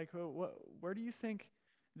 Like, where do you think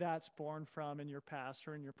that's born from in your past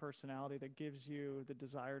or in your personality that gives you the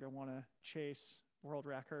desire to want to chase world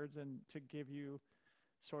records, and to give you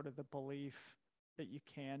sort of the belief that you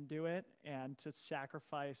can do it, and to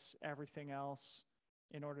sacrifice everything else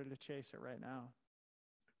in order to chase it right now?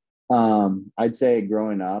 I'd say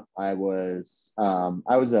growing up, I was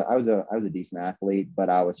a decent athlete, but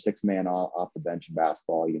I was six man off the bench in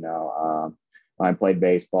basketball. You know, when I played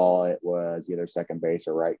baseball, it was either second base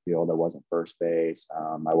or right field. I wasn't first base.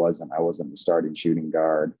 I wasn't the starting shooting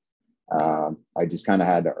guard. I just kind of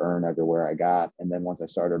had to earn everywhere I got. And then once I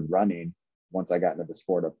started running, once I got into the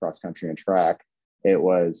sport of cross country and track, it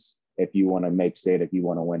was, if you want to make state, if you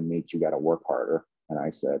want to win meets, you got to work harder. And I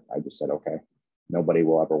just said, okay. Nobody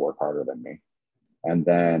will ever work harder than me. And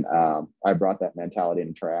then I brought that mentality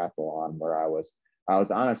into triathlon, where I was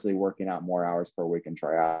honestly working out more hours per week in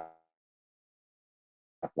triathlon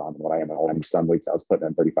than what I am at home. Some weeks I was putting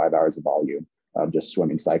in 35 hours of volume of just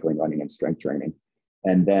swimming, cycling, running, and strength training.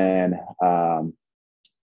 And then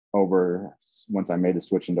once I made the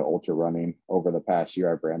switch into ultra running, over the past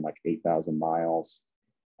year, I've ran like 8,000 miles.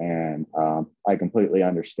 And I completely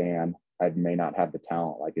understand. I may not have the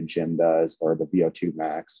talent like a gym does or the VO2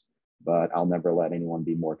 max, but I'll never let anyone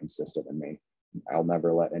be more consistent than me. I'll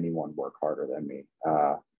never let anyone work harder than me.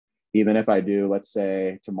 Even if I do, let's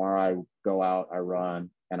say tomorrow I go out, I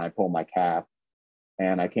run, and I pull my calf,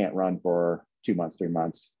 and I can't run for 2 months, 3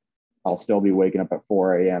 months, I'll still be waking up at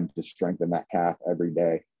 4 a.m. to strengthen that calf every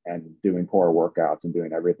day, and doing core workouts and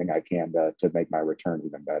doing everything I can to make my return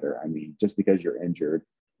even better. I mean, just because you're injured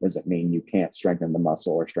doesn't mean you can't strengthen the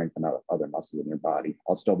muscle or strengthen other muscles in your body.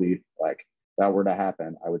 I'll still be like that were to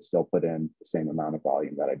happen, I would still put in the same amount of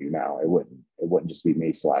volume that I do now. It wouldn't just be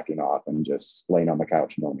me slacking off and just laying on the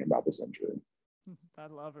couch moaning about this injury. I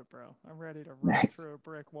love it, bro. I'm ready to run Nice. through a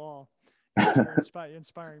brick wall. You're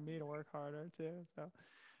inspiring me to work harder too. So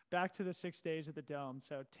back to the 6 days at the Dome.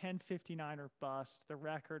 So 10:59 or bust. The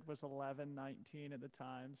record was 11:19 at the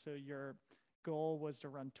time. So your goal was to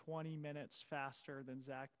run 20 minutes faster than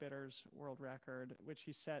Zach Bitter's world record, which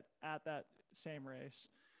he set at that same race.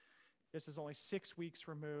 This is only 6 weeks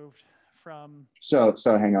removed from. So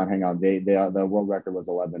hang on. The world record was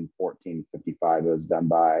 11:14:55. It was done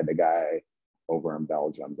by the guy over in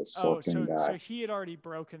Belgium, the Sorkin guy. So he had already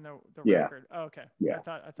broken the Yeah. record. Oh, okay. Yeah.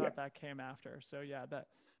 I thought that came after. So yeah, the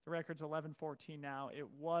record's 11:14 now. It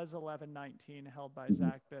was 11:19 held by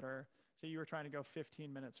Zach Bitter. So you were trying to go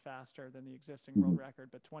 15 minutes faster than the existing world record,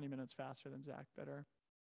 but 20 minutes faster than Zach Bitter.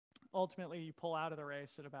 Ultimately, you pull out of the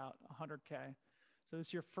race at about 100K. So this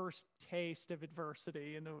is your first taste of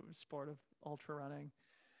adversity in the sport of ultra running.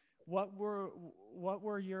 What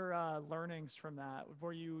were your learnings from that?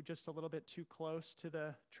 Were you just a little bit too close to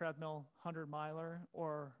the treadmill 100-miler,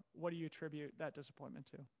 or what do you attribute that disappointment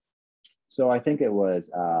to? So I think it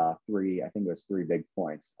was three. I think it was 3 big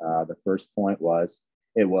points. The first point was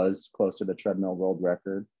it was close to the treadmill world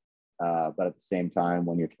record, but at the same time,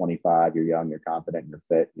 when you're 25, you're young, you're confident, you're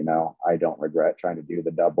fit. I don't regret trying to do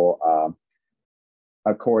the double.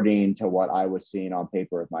 According to what I was seeing on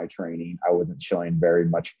paper with my training, I wasn't showing very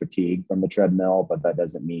much fatigue from the treadmill, but that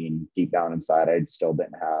doesn't mean deep down inside, I still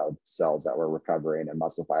didn't have cells that were recovering and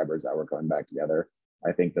muscle fibers that were coming back together.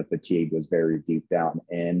 I think the fatigue was very deep down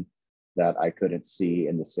in that I couldn't see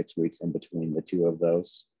in the 6 weeks in between the two of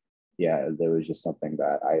those. Yeah, there was just something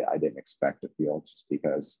that I didn't expect to feel just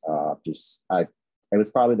because it was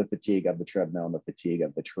probably the fatigue of the treadmill and the fatigue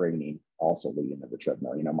of the training also leading to the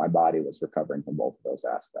treadmill. My body was recovering from both of those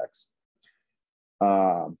aspects.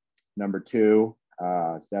 Number 2,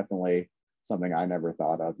 it's definitely something I never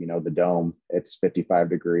thought of. The Dome, it's 55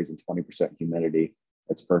 degrees and 20% humidity.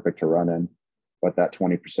 It's perfect to run in, but that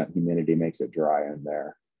 20% humidity makes it dry in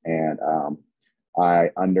there. And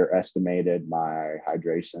I underestimated my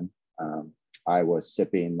hydration. I was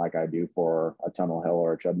sipping like I do for a Tunnelhill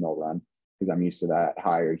or a treadmill run, because I'm used to that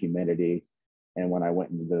higher humidity. And when I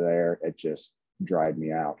went into there, it just dried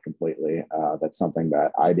me out completely. That's something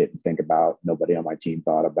that I didn't think about. Nobody on my team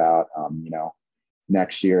thought about.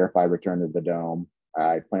 Next year, if I return to the Dome,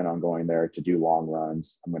 I plan on going there to do long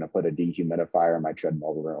runs. I'm going to put a dehumidifier in my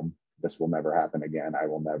treadmill room. This will never happen again. I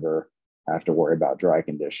will never have to worry about dry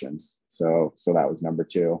conditions. So that was number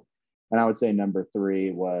 2. And I would say number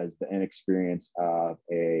 3 was the inexperience of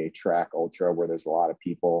a track ultra where there's a lot of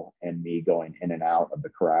people and me going in and out of the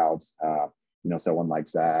crowds. Someone like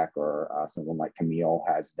Zach or someone like Camille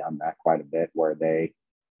has done that quite a bit, where they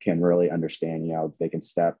can really understand, they can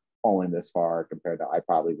step only this far compared to I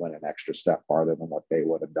probably went an extra step farther than what they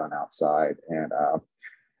would have done outside. And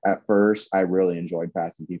at first, I really enjoyed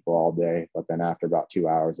passing people all day, but then after about 2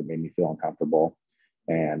 hours, it made me feel uncomfortable.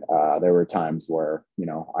 And there were times where,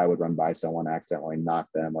 I would run by someone, accidentally knock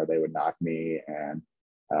them, or they would knock me. And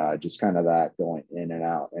just kind of that going in and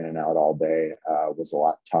out all day was a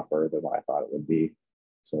lot tougher than what I thought it would be.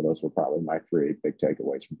 So those were probably my 3 big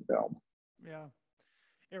takeaways from the Dome. Yeah.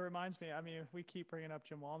 It reminds me, we keep bringing up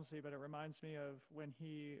Jim Walmsley, but it reminds me of when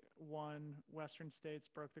he won Western States,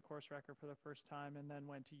 broke the course record for the first time, and then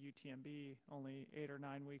went to UTMB only 8 or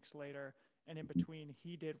 9 weeks later. And in between,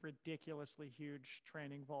 he did ridiculously huge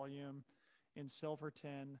training volume in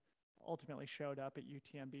Silverton, ultimately showed up at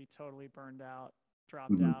UTMB, totally burned out,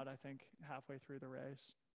 dropped out, I think, halfway through the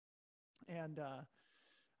race. And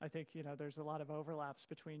I think, there's a lot of overlaps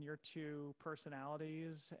between your 2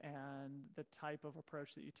 personalities and the type of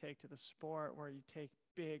approach that you take to the sport, where you take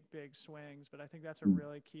big, big swings. But I think that's a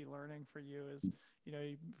really key learning for you is,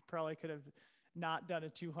 you probably could have not done a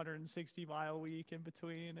 260-mile week in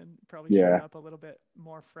between and probably showed up a little bit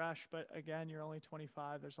more fresh. But again, you're only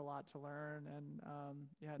 25. There's a lot to learn. And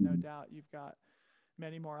no doubt you've got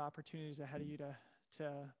many more opportunities ahead of you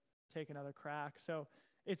to take another crack. So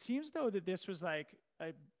it seems though that this was like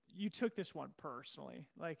you took this one personally.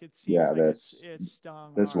 Like it seems it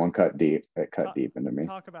stung. This hard. One cut deep. It cut deep into me.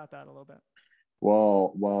 Talk about that a little bit.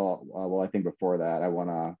 Well, I think before that, I want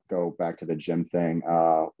to go back to the Jim thing.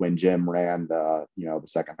 When Jim ran the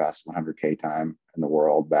second fastest 100K time in the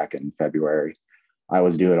world back in February, I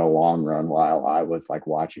was doing a long run while I was like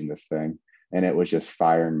watching this thing. and it was just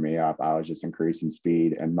firing me up. I was just increasing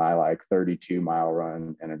speed, and my like 32-mile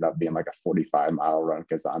run ended up being like a 45-mile run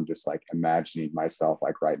because I'm just like imagining myself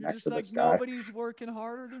like right You're next just to like, this guy. nobody's working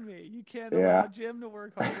harder than me. You can't allow Yeah. Jim to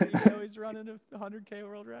work harder, even though he's running a 100K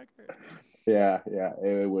world record. Yeah.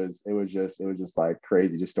 It was just like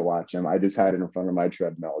crazy just to watch him. I just had it in front of my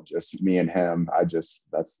treadmill, just me and him. That's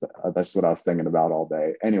what I was thinking about all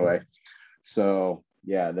day. Anyway, so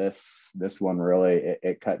yeah, this one really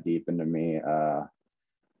it cut deep into me.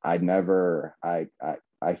 I'd never I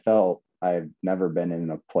felt I've never been in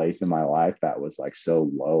a place in my life that was like so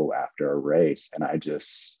low after a race, and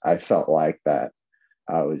I felt like that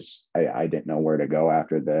I didn't know where to go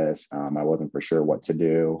after this. I wasn't for sure what to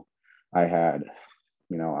do. I had,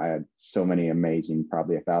 I had so many amazing,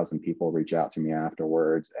 probably 1,000 people reach out to me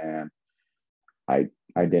afterwards, and I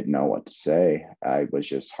didn't know what to say. I was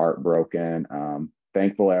just heartbroken.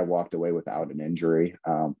 Thankfully, I walked away without an injury.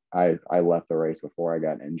 I left the race before I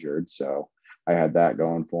got injured, so I had that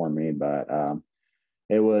going for me. But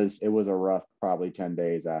it was a rough, probably 10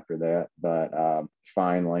 days after that. But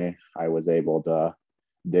finally, I was able to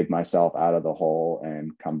dig myself out of the hole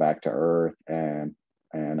and come back to earth. And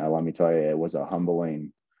let me tell you, it was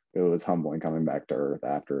humbling coming back to earth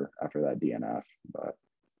after that DNF. But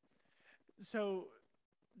So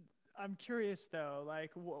I'm curious though,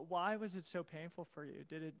 like why was it so painful for you?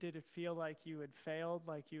 Did it feel like you had failed,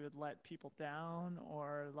 like you had let people down,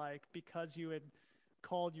 or like because you had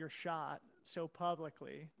called your shot so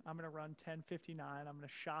publicly, I'm going to run 10:59, I'm going to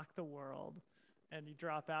shock the world, and you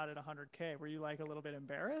drop out at 100K? Were you like a little bit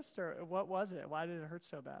embarrassed, or what was it? Why did it hurt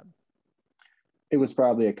so bad? it was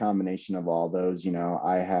probably a combination of all those.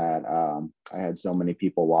 I had so many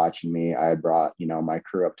people watching me. I had brought my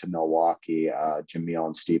crew up to Milwaukee. Jamil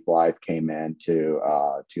and Steep Life came in to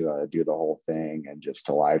do the whole thing and just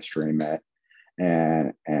to live stream it.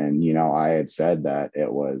 And I had said that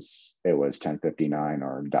it was 10:59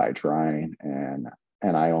 or die trying, and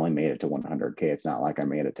I only made it to 100K. It's not like I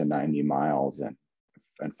made it to 90 miles and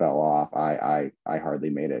fell off. I hardly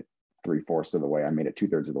made it 3/4 of the way. I made it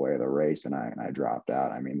 2/3 of the way of the race, and I dropped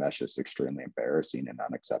out. I mean, that's just extremely embarrassing and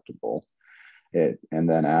unacceptable. And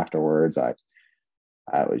then afterwards, it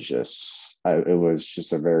was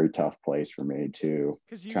just a very tough place for me to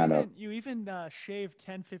Because kind of. you even shaved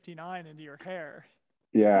 10:59 into your hair.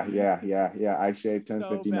 Yeah. I shaved So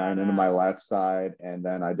 10:59 into my badass. left side, and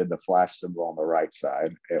then I did the flash symbol on the right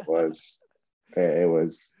side. I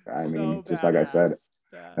mean, So just like I badass. said,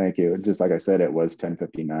 Yeah. thank you. Just like I said, it was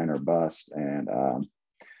 10:59 or bust, and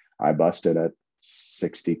I busted at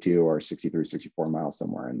 62 or 63, 64 miles,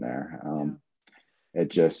 somewhere in there. Yeah.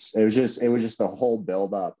 It was just the whole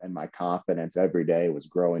buildup, and my confidence every day was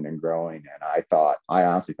growing and growing. And I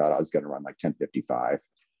honestly thought I was going to run like 10:55.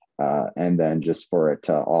 And then just for it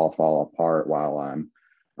to all fall apart while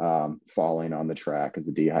I'm falling on the track as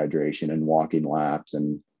a dehydration and walking laps,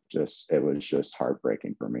 and it was just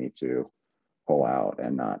heartbreaking for me to pull out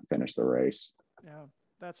and not finish the race. Yeah.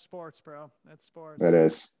 That's sports, bro. That's It sports.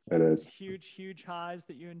 is. It is. Huge highs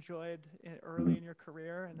that you enjoyed early Mm-hmm. in your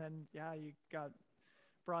career. And then, yeah, you got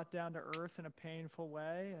brought down to earth in a painful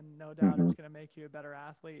way. And no doubt Mm-hmm. it's going to make you a better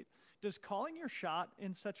athlete. Does calling your shot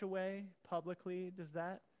in such a way publicly, does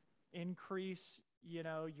that increase,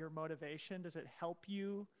 your motivation? Does it help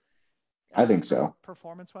you I think so.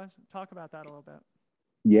 performance wise? Talk about that a little bit.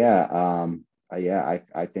 Yeah.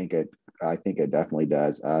 I think it definitely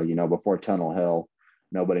does. Before Tunnelhill,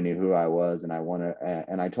 nobody knew who I was, and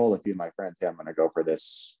and I told a few of my friends, hey, I'm going to go for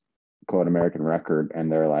this quote American record.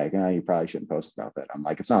 And they're like, you probably shouldn't post about that. I'm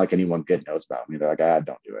like, it's not like anyone good knows about me. They're like,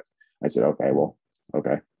 don't do it. I said, okay, well,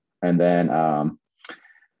 okay. And then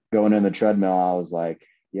going in the treadmill, I was like,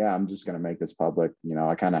 yeah, I'm just going to make this public.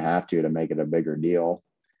 I kind of have to make it a bigger deal.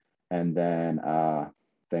 And then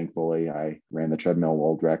thankfully I ran the treadmill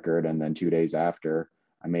world record. And then 2 days after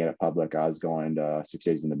I made it public, I was going to 6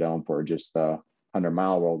 days in the dome for just the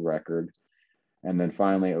 100-mile world record. And then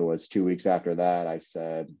finally, it was 2 weeks after that, I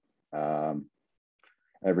said,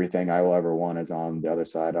 everything I will ever want is on the other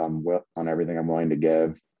side. On everything I'm willing to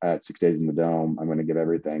give at 6 days in the dome. I'm going to give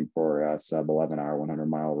everything for a sub 11-hour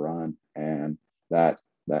 100-mile run. And that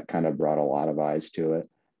kind of brought a lot of eyes to it.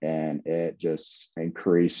 And it just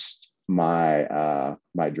increased my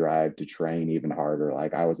drive to train even harder.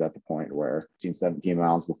 Like I was at the point where 17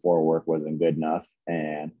 miles before work wasn't good enough.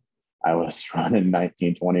 And I was running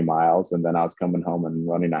 19, 20 miles. And then I was coming home and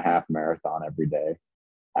running a half marathon every day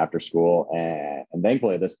after school. And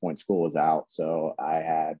thankfully at this point, school was out. So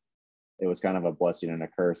it was kind of a blessing and a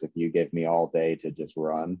curse. If you give me all day to just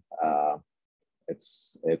run,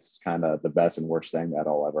 it's kind of the best and worst thing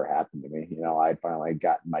that'll ever happen to me. I'd finally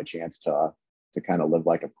gotten my chance to to kind of live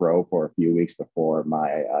like a pro for a few weeks before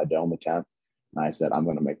my dome attempt. And I said, I'm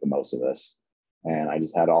going to make the most of this. And I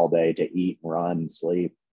just had all day to eat, run, and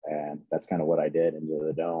sleep. And that's kind of what I did into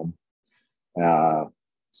the dome.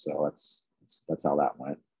 So that's how that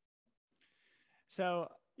went. So,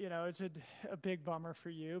 you know, it's a big bummer for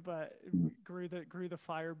you, but grew the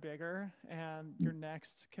fire bigger. And your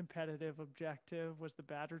next competitive objective was the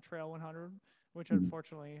Badger Trail 100, which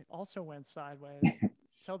unfortunately also went sideways.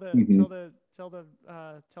 Tell that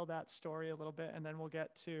story a little bit, and then we'll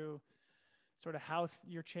get to sort of how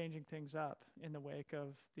you're changing things up in the wake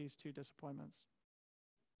of these two disappointments.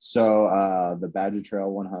 So the Badger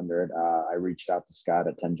Trail 100, I reached out to Scott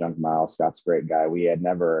at 10 Junk Miles. Scott's a great guy. We had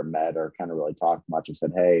never met or kind of really talked much. I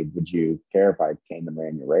said, hey, would you care if I came and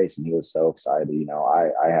ran your race? And he was so excited. You know,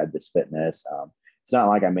 I had this fitness. It's not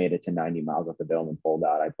like I made it to 90 miles at the dome and pulled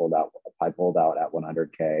out. I pulled out at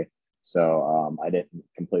 100K. So I didn't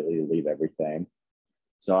completely leave everything.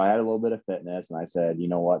 So I had a little bit of fitness, and I said, you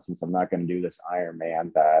know what, since I'm not going to do this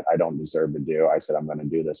Ironman that I don't deserve to do, I said, I'm going to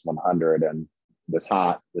do this 100 and this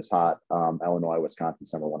hot Illinois, Wisconsin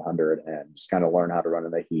summer 100, and just kind of learn how to run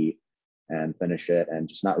in the heat and finish it, and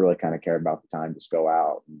just not really kind of care about the time, just go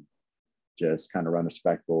out and just kind of run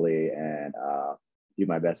respectfully and do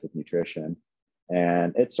my best with nutrition.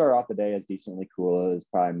 And it started off the day as decently cool. It was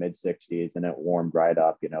probably mid 60s, and it warmed right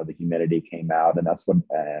up. You know, the humidity came out, and that's what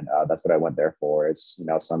I went there for. It's, you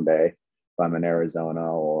know, someday if I'm in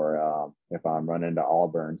Arizona or if I'm running to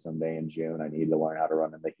Auburn someday in June, I need to learn how to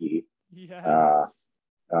run in the heat. Yes.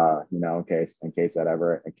 You know, in case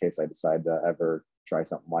I decide to ever try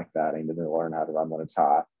something like that, I need to learn how to run when it's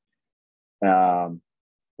hot.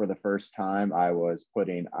 For the first time, I was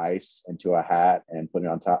putting ice into a hat and putting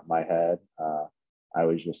it on top of my head. I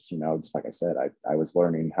was just, you know, just like I said, I was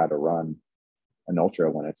learning how to run an ultra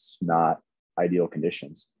when it's not ideal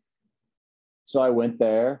conditions. So I went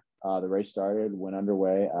there. The race started, went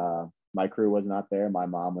underway. My crew was not there. My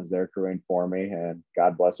mom was there crewing for me, and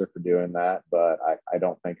God bless her for doing that. But I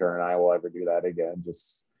don't think her and I will ever do that again.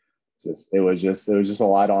 It was just a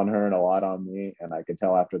lot on her and a lot on me. And I could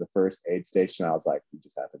tell after the first aid station, I was like, you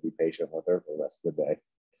just have to be patient with her for the rest of the day.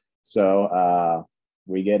 So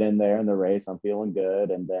we get in there in the race. I'm feeling good.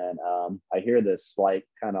 And then I hear this slight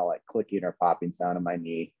kind of like clicking or popping sound in my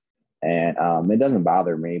knee. And it doesn't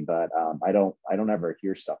bother me, but I don't ever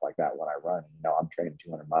hear stuff like that when I run. You know, I'm training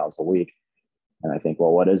 200 miles a week. And I think,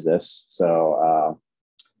 well, what is this? So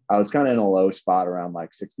I was kind of in a low spot around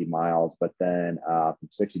like 60 miles, but then from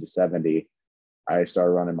 60 to 70, I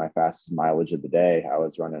started running my fastest mileage of the day. I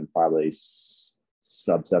was running probably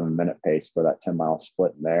sub 7-minute pace for that 10-mile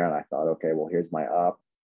split in there. And I thought, okay, well, here's my up.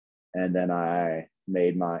 And then I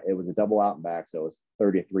made it was a double out and back. So it was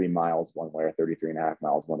 33 miles one way or 33 and a half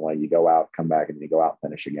miles one way. You go out, come back, and you go out,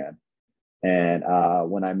 finish again. And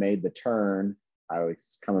when I made the turn, I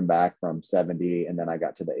was coming back from 70, and then I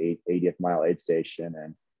got to the 80th mile aid station,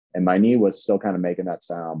 and my knee was still kind of making that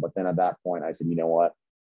sound. But then at that point, I said, you know what?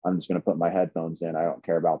 I'm just going to put my headphones in. I don't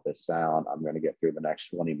care about this sound. I'm going to get through the next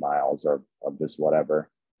 20 miles of this whatever.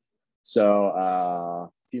 So a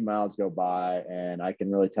few miles go by, and I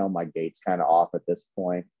can really tell my gait's kind of off at this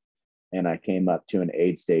point. And I came up to an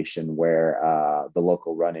aid station where the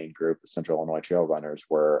local running group, the Central Illinois Trail Runners,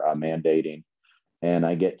 were mandating. And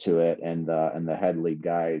I get to it, and the head lead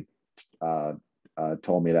guy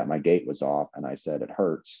told me that my gait was off, and I said, it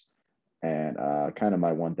hurts. And kind of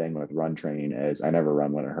my one thing with run training is I never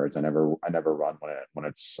run when it hurts. I never run when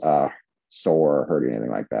it's sore or hurt or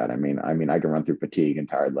anything like that. I mean, I can run through fatigue and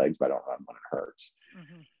tired legs, but I don't run when it hurts.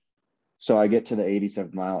 Mm-hmm. So I get to the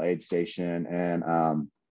 87th mile aid station, and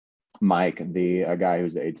Mike, the guy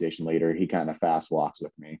who's the aid station leader, he kind of fast walks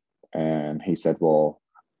with me, and he said, well,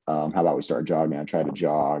 how about we start jogging? I tried to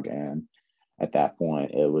jog, and at that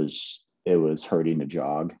point it was hurting to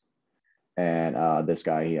jog. And this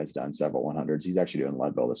guy, he has done several 100s. He's actually doing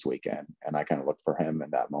Leadville this weekend. And I kind of looked for him in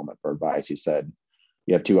that moment for advice. He said,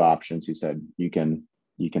 you have two options. He said, you can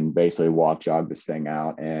basically jog this thing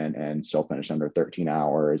out and still finish under 13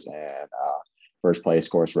 hours and first place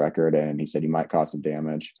course record. And he said, you might cause some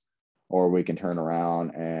damage, or we can turn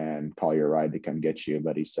around and call your ride to come get you.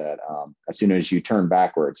 But he said, as soon as you turn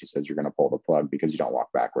backwards, he says, you're going to pull the plug because you don't walk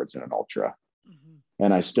backwards in an ultra.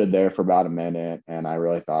 And I stood there for about a minute, and I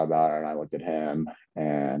really thought about it, and I looked at him,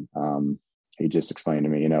 and he just explained to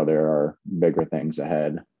me, you know, there are bigger things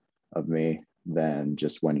ahead of me than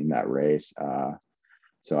just winning that race.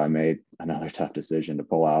 So I made another tough decision to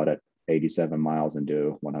pull out at 87 miles and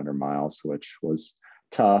do 100 miles, which was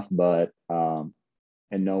tough, but and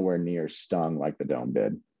nowhere near stung like the dome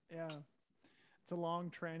did. Yeah. It's a long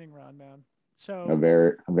training run, man. So a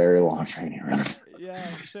very long training run. yeah.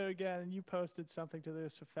 So again, you posted something to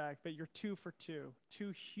this effect, but you're 2 for 2,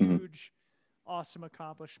 two Mm-hmm. huge, awesome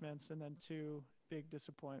accomplishments, and then two big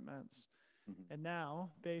disappointments. And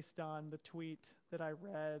now, based on the tweet that I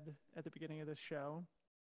read at the beginning of this show,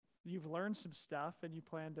 you've learned some stuff and you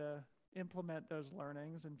plan to implement those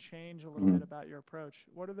learnings and change a little Mm-hmm. bit about your approach.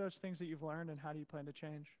 What are those things that you've learned and how do you plan to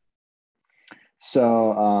change?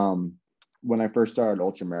 So when I first started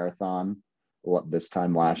ultra marathon this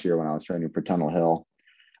time last year when I was training for Tunnelhill,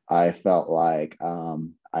 I felt like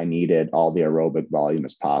I needed all the aerobic volume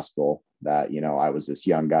as possible. That, you know, I was this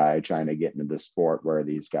young guy trying to get into the sport where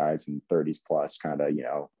these guys in 30s plus kind of, you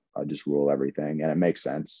know, just rule everything. And it makes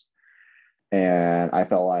sense. And I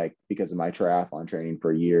felt like because of my triathlon training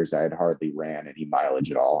for years, I had hardly ran any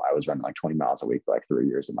mileage at all. I was running like 20 miles a week for like 3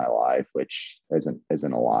 years of my life, which isn't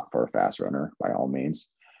a lot for a fast runner by all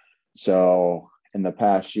means. So in the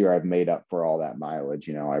past year, I've made up for all that mileage.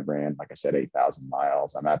 You know, I ran, like I said, 8,000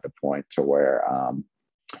 miles. I'm at the point to where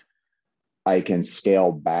I can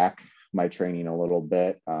scale back my training a little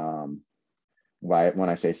bit. When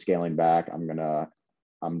I say scaling back, I'm gonna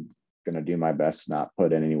do my best to not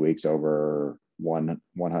put in any weeks over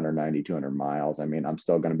 190, 200 miles. I mean, I'm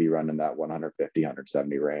still going to be running that 150,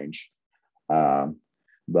 170 range.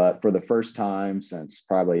 But for the first time since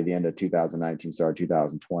probably the end of 2019, start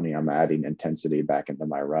 2020, I'm adding intensity back into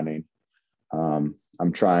my running.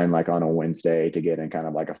 I'm trying like on a Wednesday to get in kind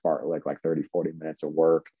of like a fartlek, like 30, 40 minutes of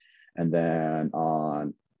work. And then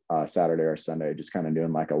on Saturday or Sunday, just kind of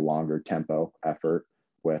doing like a longer tempo effort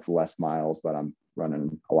with less miles, but I'm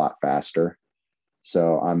running a lot faster.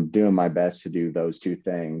 So I'm doing my best to do those two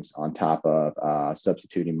things on top of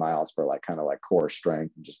substituting miles for like kind of like core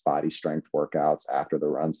strength and just body strength workouts after the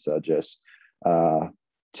runs. So just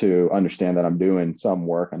to understand that I'm doing some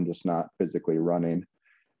work, I'm just not physically running.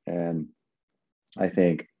 And I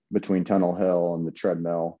think between Tunnelhill and the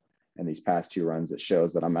treadmill and these past two runs, it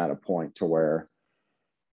shows that I'm at a point to where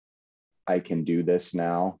I can do this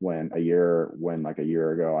now when a year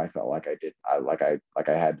ago I felt like I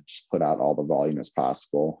had to just put out all the volume as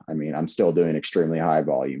possible. I mean, I'm still doing extremely high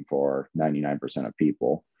volume for 99% of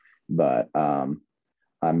people, but I'm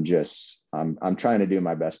trying to do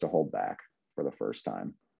my best to hold back for the first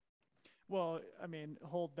time. Well, I mean,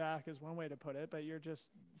 hold back is one way to put it, but you're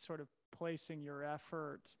just sort of placing your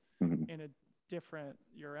effort Mm-hmm. in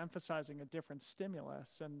you're emphasizing a different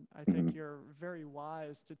stimulus. And I Mm-hmm. think you're very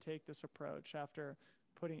wise to take this approach after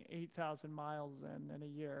putting 8,000 miles in a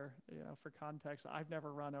year. You know, for context, I've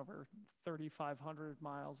never run over 3,500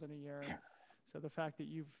 miles in a year. So the fact that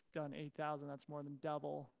you've done 8,000, that's more than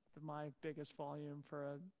double my biggest volume for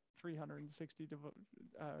a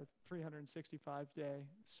 365 day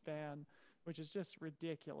span, which is just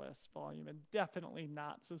ridiculous volume and definitely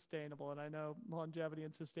not sustainable. And I know longevity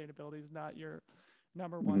and sustainability is not your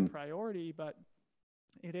number one Mm-hmm. priority, but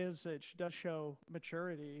it does show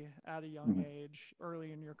maturity at a young Mm-hmm. age,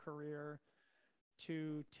 early in your career,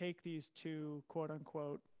 to take these two quote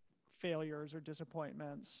unquote failures or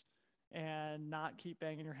disappointments and not keep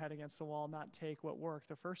banging your head against the wall, not take what worked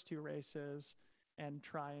the first two races and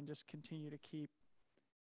try and just continue to keep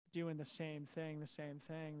doing the same thing,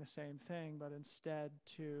 but instead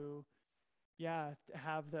to,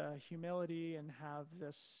 have the humility and have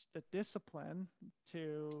the discipline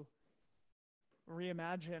to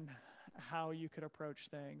reimagine how you could approach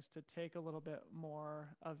things, to take a little bit more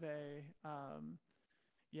of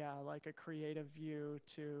like a creative view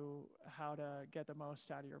to how to get the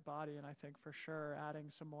most out of your body. And I think for sure adding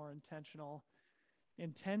some more intentional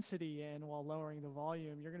intensity in while lowering the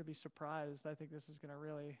volume, you're going to be surprised. I think this is going to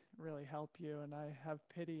really, really help you. And I have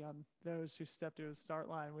pity on those who step to the start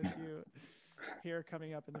line with you here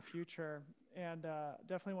coming up in the future. And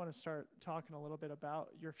definitely want to start talking a little bit about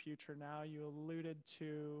your future now. You alluded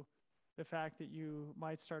to the fact that you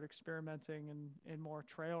might start experimenting in more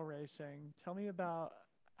trail racing. Tell me about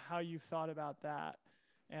how you've thought about that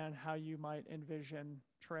and how you might envision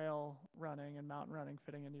trail running and mountain running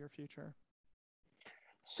fitting into your future.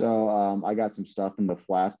 So I got some stuff in the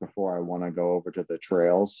flats before I want to go over to the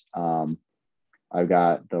trails. I've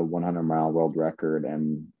got the 100-mile world record,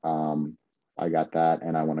 and I got that,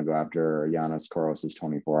 and I want to go after Yannis Koros's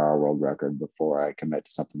 24-hour world record before I commit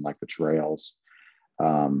to something like the trails.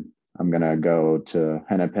 I'm going to go to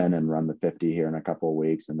Hennepin and run the 50 here in a couple of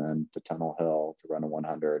weeks, and then to Tunnelhill to run a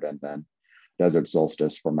 100, and then Desert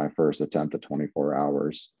Solstice for my first attempt at 24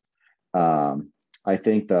 hours. I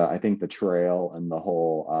think the trail and the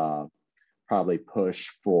whole probably push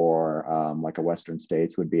for like a Western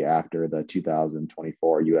States would be after the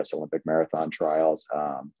 2024 U.S. Olympic Marathon trials,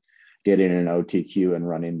 getting an OTQ and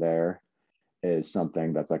running there. is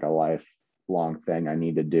something that's like a lifelong thing I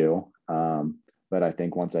need to do. But I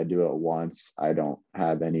think once I do it once, I don't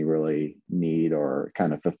have any really need or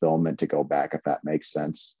kind of fulfillment to go back, if that makes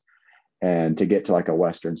sense. And to get to like a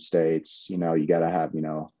Western States, you know, you got to have, you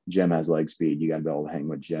know, Jim has leg speed. You got to be able to hang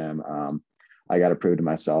with Jim. I got to prove to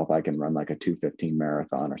myself I can run like a 2:15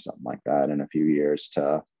 marathon or something like that in a few years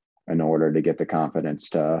in order to get the confidence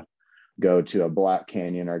to go to a Black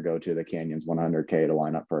Canyon or go to the Canyons 100K to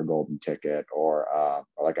line up for a golden ticket, or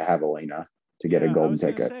like a Javelina to get a golden I was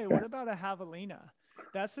going to ticket. say, what about a Javelina?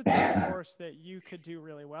 That's the type of course that you could do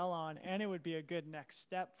really well on, and it would be a good next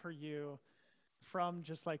step for you from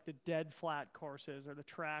just like the dead flat courses or the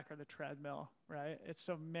track or the treadmill, right? It's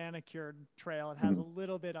a manicured trail. It has a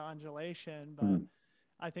little bit of undulation, but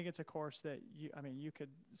I think it's a course that you could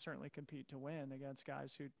certainly compete to win against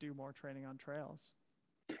guys who do more training on trails.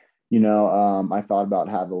 You know, I thought about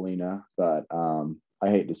Javelina, but I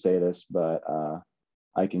hate to say this, but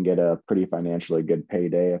I can get a pretty financially good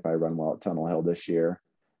payday if I run well at Tunnelhill this year.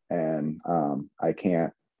 And I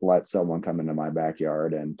can't let someone come into my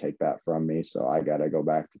backyard and take that from me. So I got to go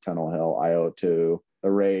back to Tunnelhill. I owe it to the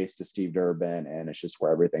race, to Steve Durbin, and it's just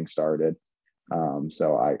where everything started.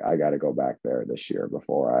 So I got to go back there this year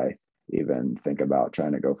before I even think about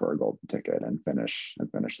trying to go for a golden ticket and finish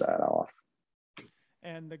that off.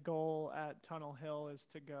 And the goal at Tunnelhill is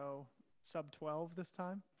to go sub 12 this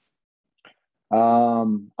time?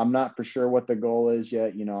 I'm not for sure what the goal is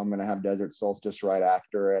yet. You know, I'm going to have Desert Solstice right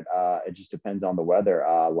after it. It just depends on the weather.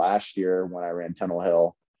 Last year when I ran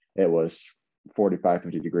Tunnelhill, it was 45,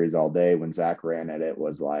 50 degrees all day. When Zach ran it, it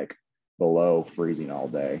was like below freezing all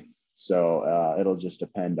day. So it'll just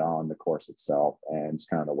depend on the course itself and it's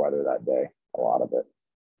kind of the weather that day, a lot of it.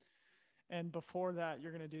 And before that,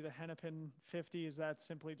 you're going to do the Hennepin 50. Is that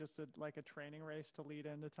simply just like a training race to lead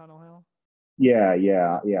into Tunnelhill? Yeah.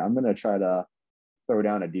 I'm going to try to throw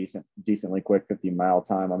down a decently quick 50-mile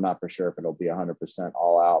time. I'm not for sure if it'll be 100%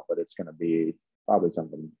 all out, but it's going to be probably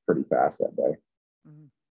something pretty fast that day. Mm-hmm.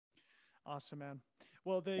 Awesome, man.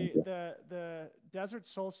 Well, the Desert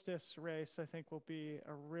Solstice race, I think, will be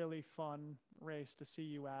a really fun race to see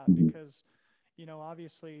you at because, you know,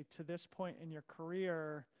 obviously to this point in your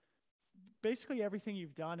career, basically everything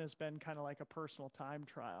you've done has been kind of like a personal time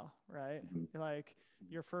trial, right? Like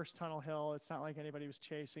your first Tunnelhill, it's not like anybody was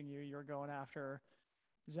chasing you. You're going after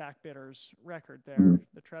Zach Bitter's record there,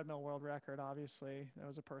 the treadmill world record. Obviously, that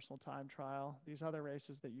was a personal time trial. These other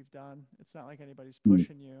races that you've done, it's not like anybody's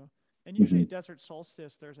pushing you. And usually at Desert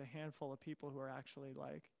Solstice, there's a handful of people who are actually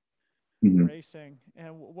like racing.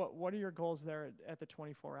 And what are your goals there at the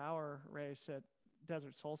 24-hour race at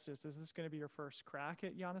Desert Solstice? Is this going to be your first crack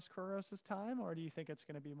at Giannis Kouros's time, or do you think it's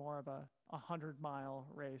going to be more of a 100-mile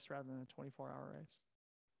race rather than a 24-hour race?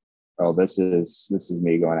 Oh, this is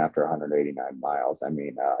me going after 189 miles. I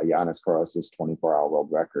mean, Giannis Kouros's 24-hour world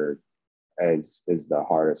record is the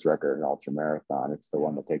hardest record in ultra marathon. It's the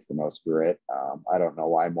one that takes the most grit. I don't know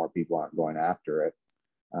why more people aren't going after it.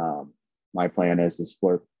 My plan is to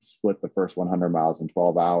split the first 100 miles in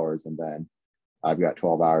 12 hours, and then I've got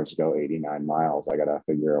 12 hours to go 89 miles. I got to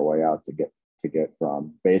figure a way out to get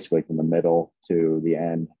from basically from the middle to the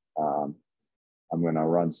end. I'm going to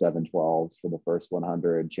run 7:12s for the first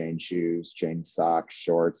 100, change shoes, change socks,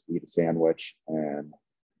 shorts, eat a sandwich, and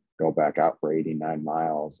go back out for 89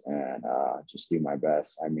 miles and just do my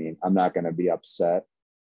best. I mean, I'm not going to be upset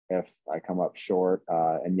if I come up short.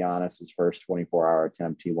 In Giannis's first 24-hour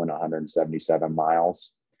attempt, he went 177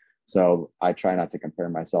 miles. So I try not to compare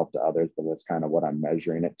myself to others, but that's kind of what I'm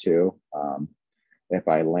measuring it to. If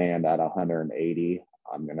I land at 180,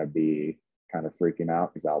 I'm going to be kind of freaking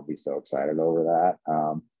out because I'll be so excited over that.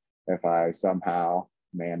 If I somehow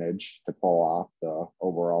manage to pull off the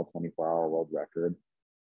overall 24-hour world record,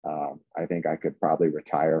 I think I could probably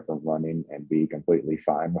retire from running and be completely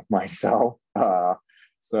fine with myself. I'm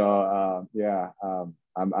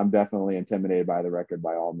definitely intimidated by the record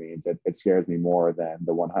by all means. It scares me more than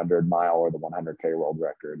the 100-mile or the 100K world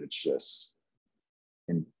record. It's just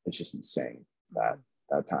insane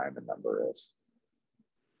that time and number is.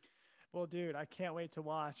 Well, dude, I can't wait to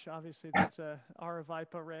watch. Obviously, that's a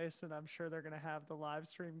Aravipa race, and I'm sure they're going to have the live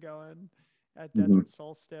stream going at Desert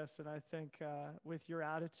Solstice. And I think with your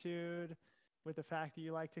attitude, with the fact that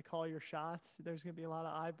you like to call your shots, there's going to be a lot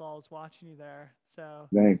of eyeballs watching you there. So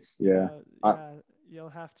thanks. Yeah. You'll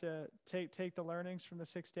have to take the learnings from the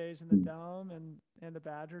 6 days in the Dome and the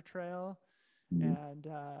Badger Trail. And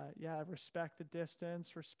respect the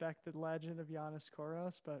distance, respect the legend of Giannis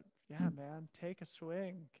Kouros. But yeah, man, take a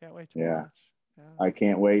swing. Can't wait to watch. Yeah. I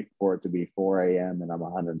can't wait for it to be 4 a.m. and I'm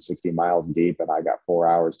 160 miles deep and I got 4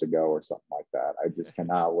 hours to go or something like that. I just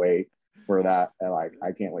cannot wait. for that. And like,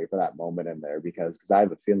 I can't wait for that moment in there because I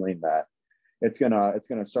have a feeling that it's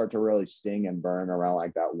gonna start to really sting and burn around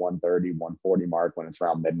like that 1:30, 1:40 mark when it's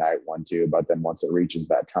around midnight, 1, 2. But then once it reaches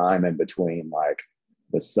that time in between like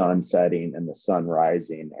the sun setting and the sun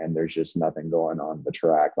rising, and there's just nothing going on the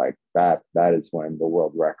track, like that is when the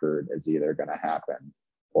world record is either gonna happen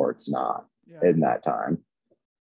or it's not in that time.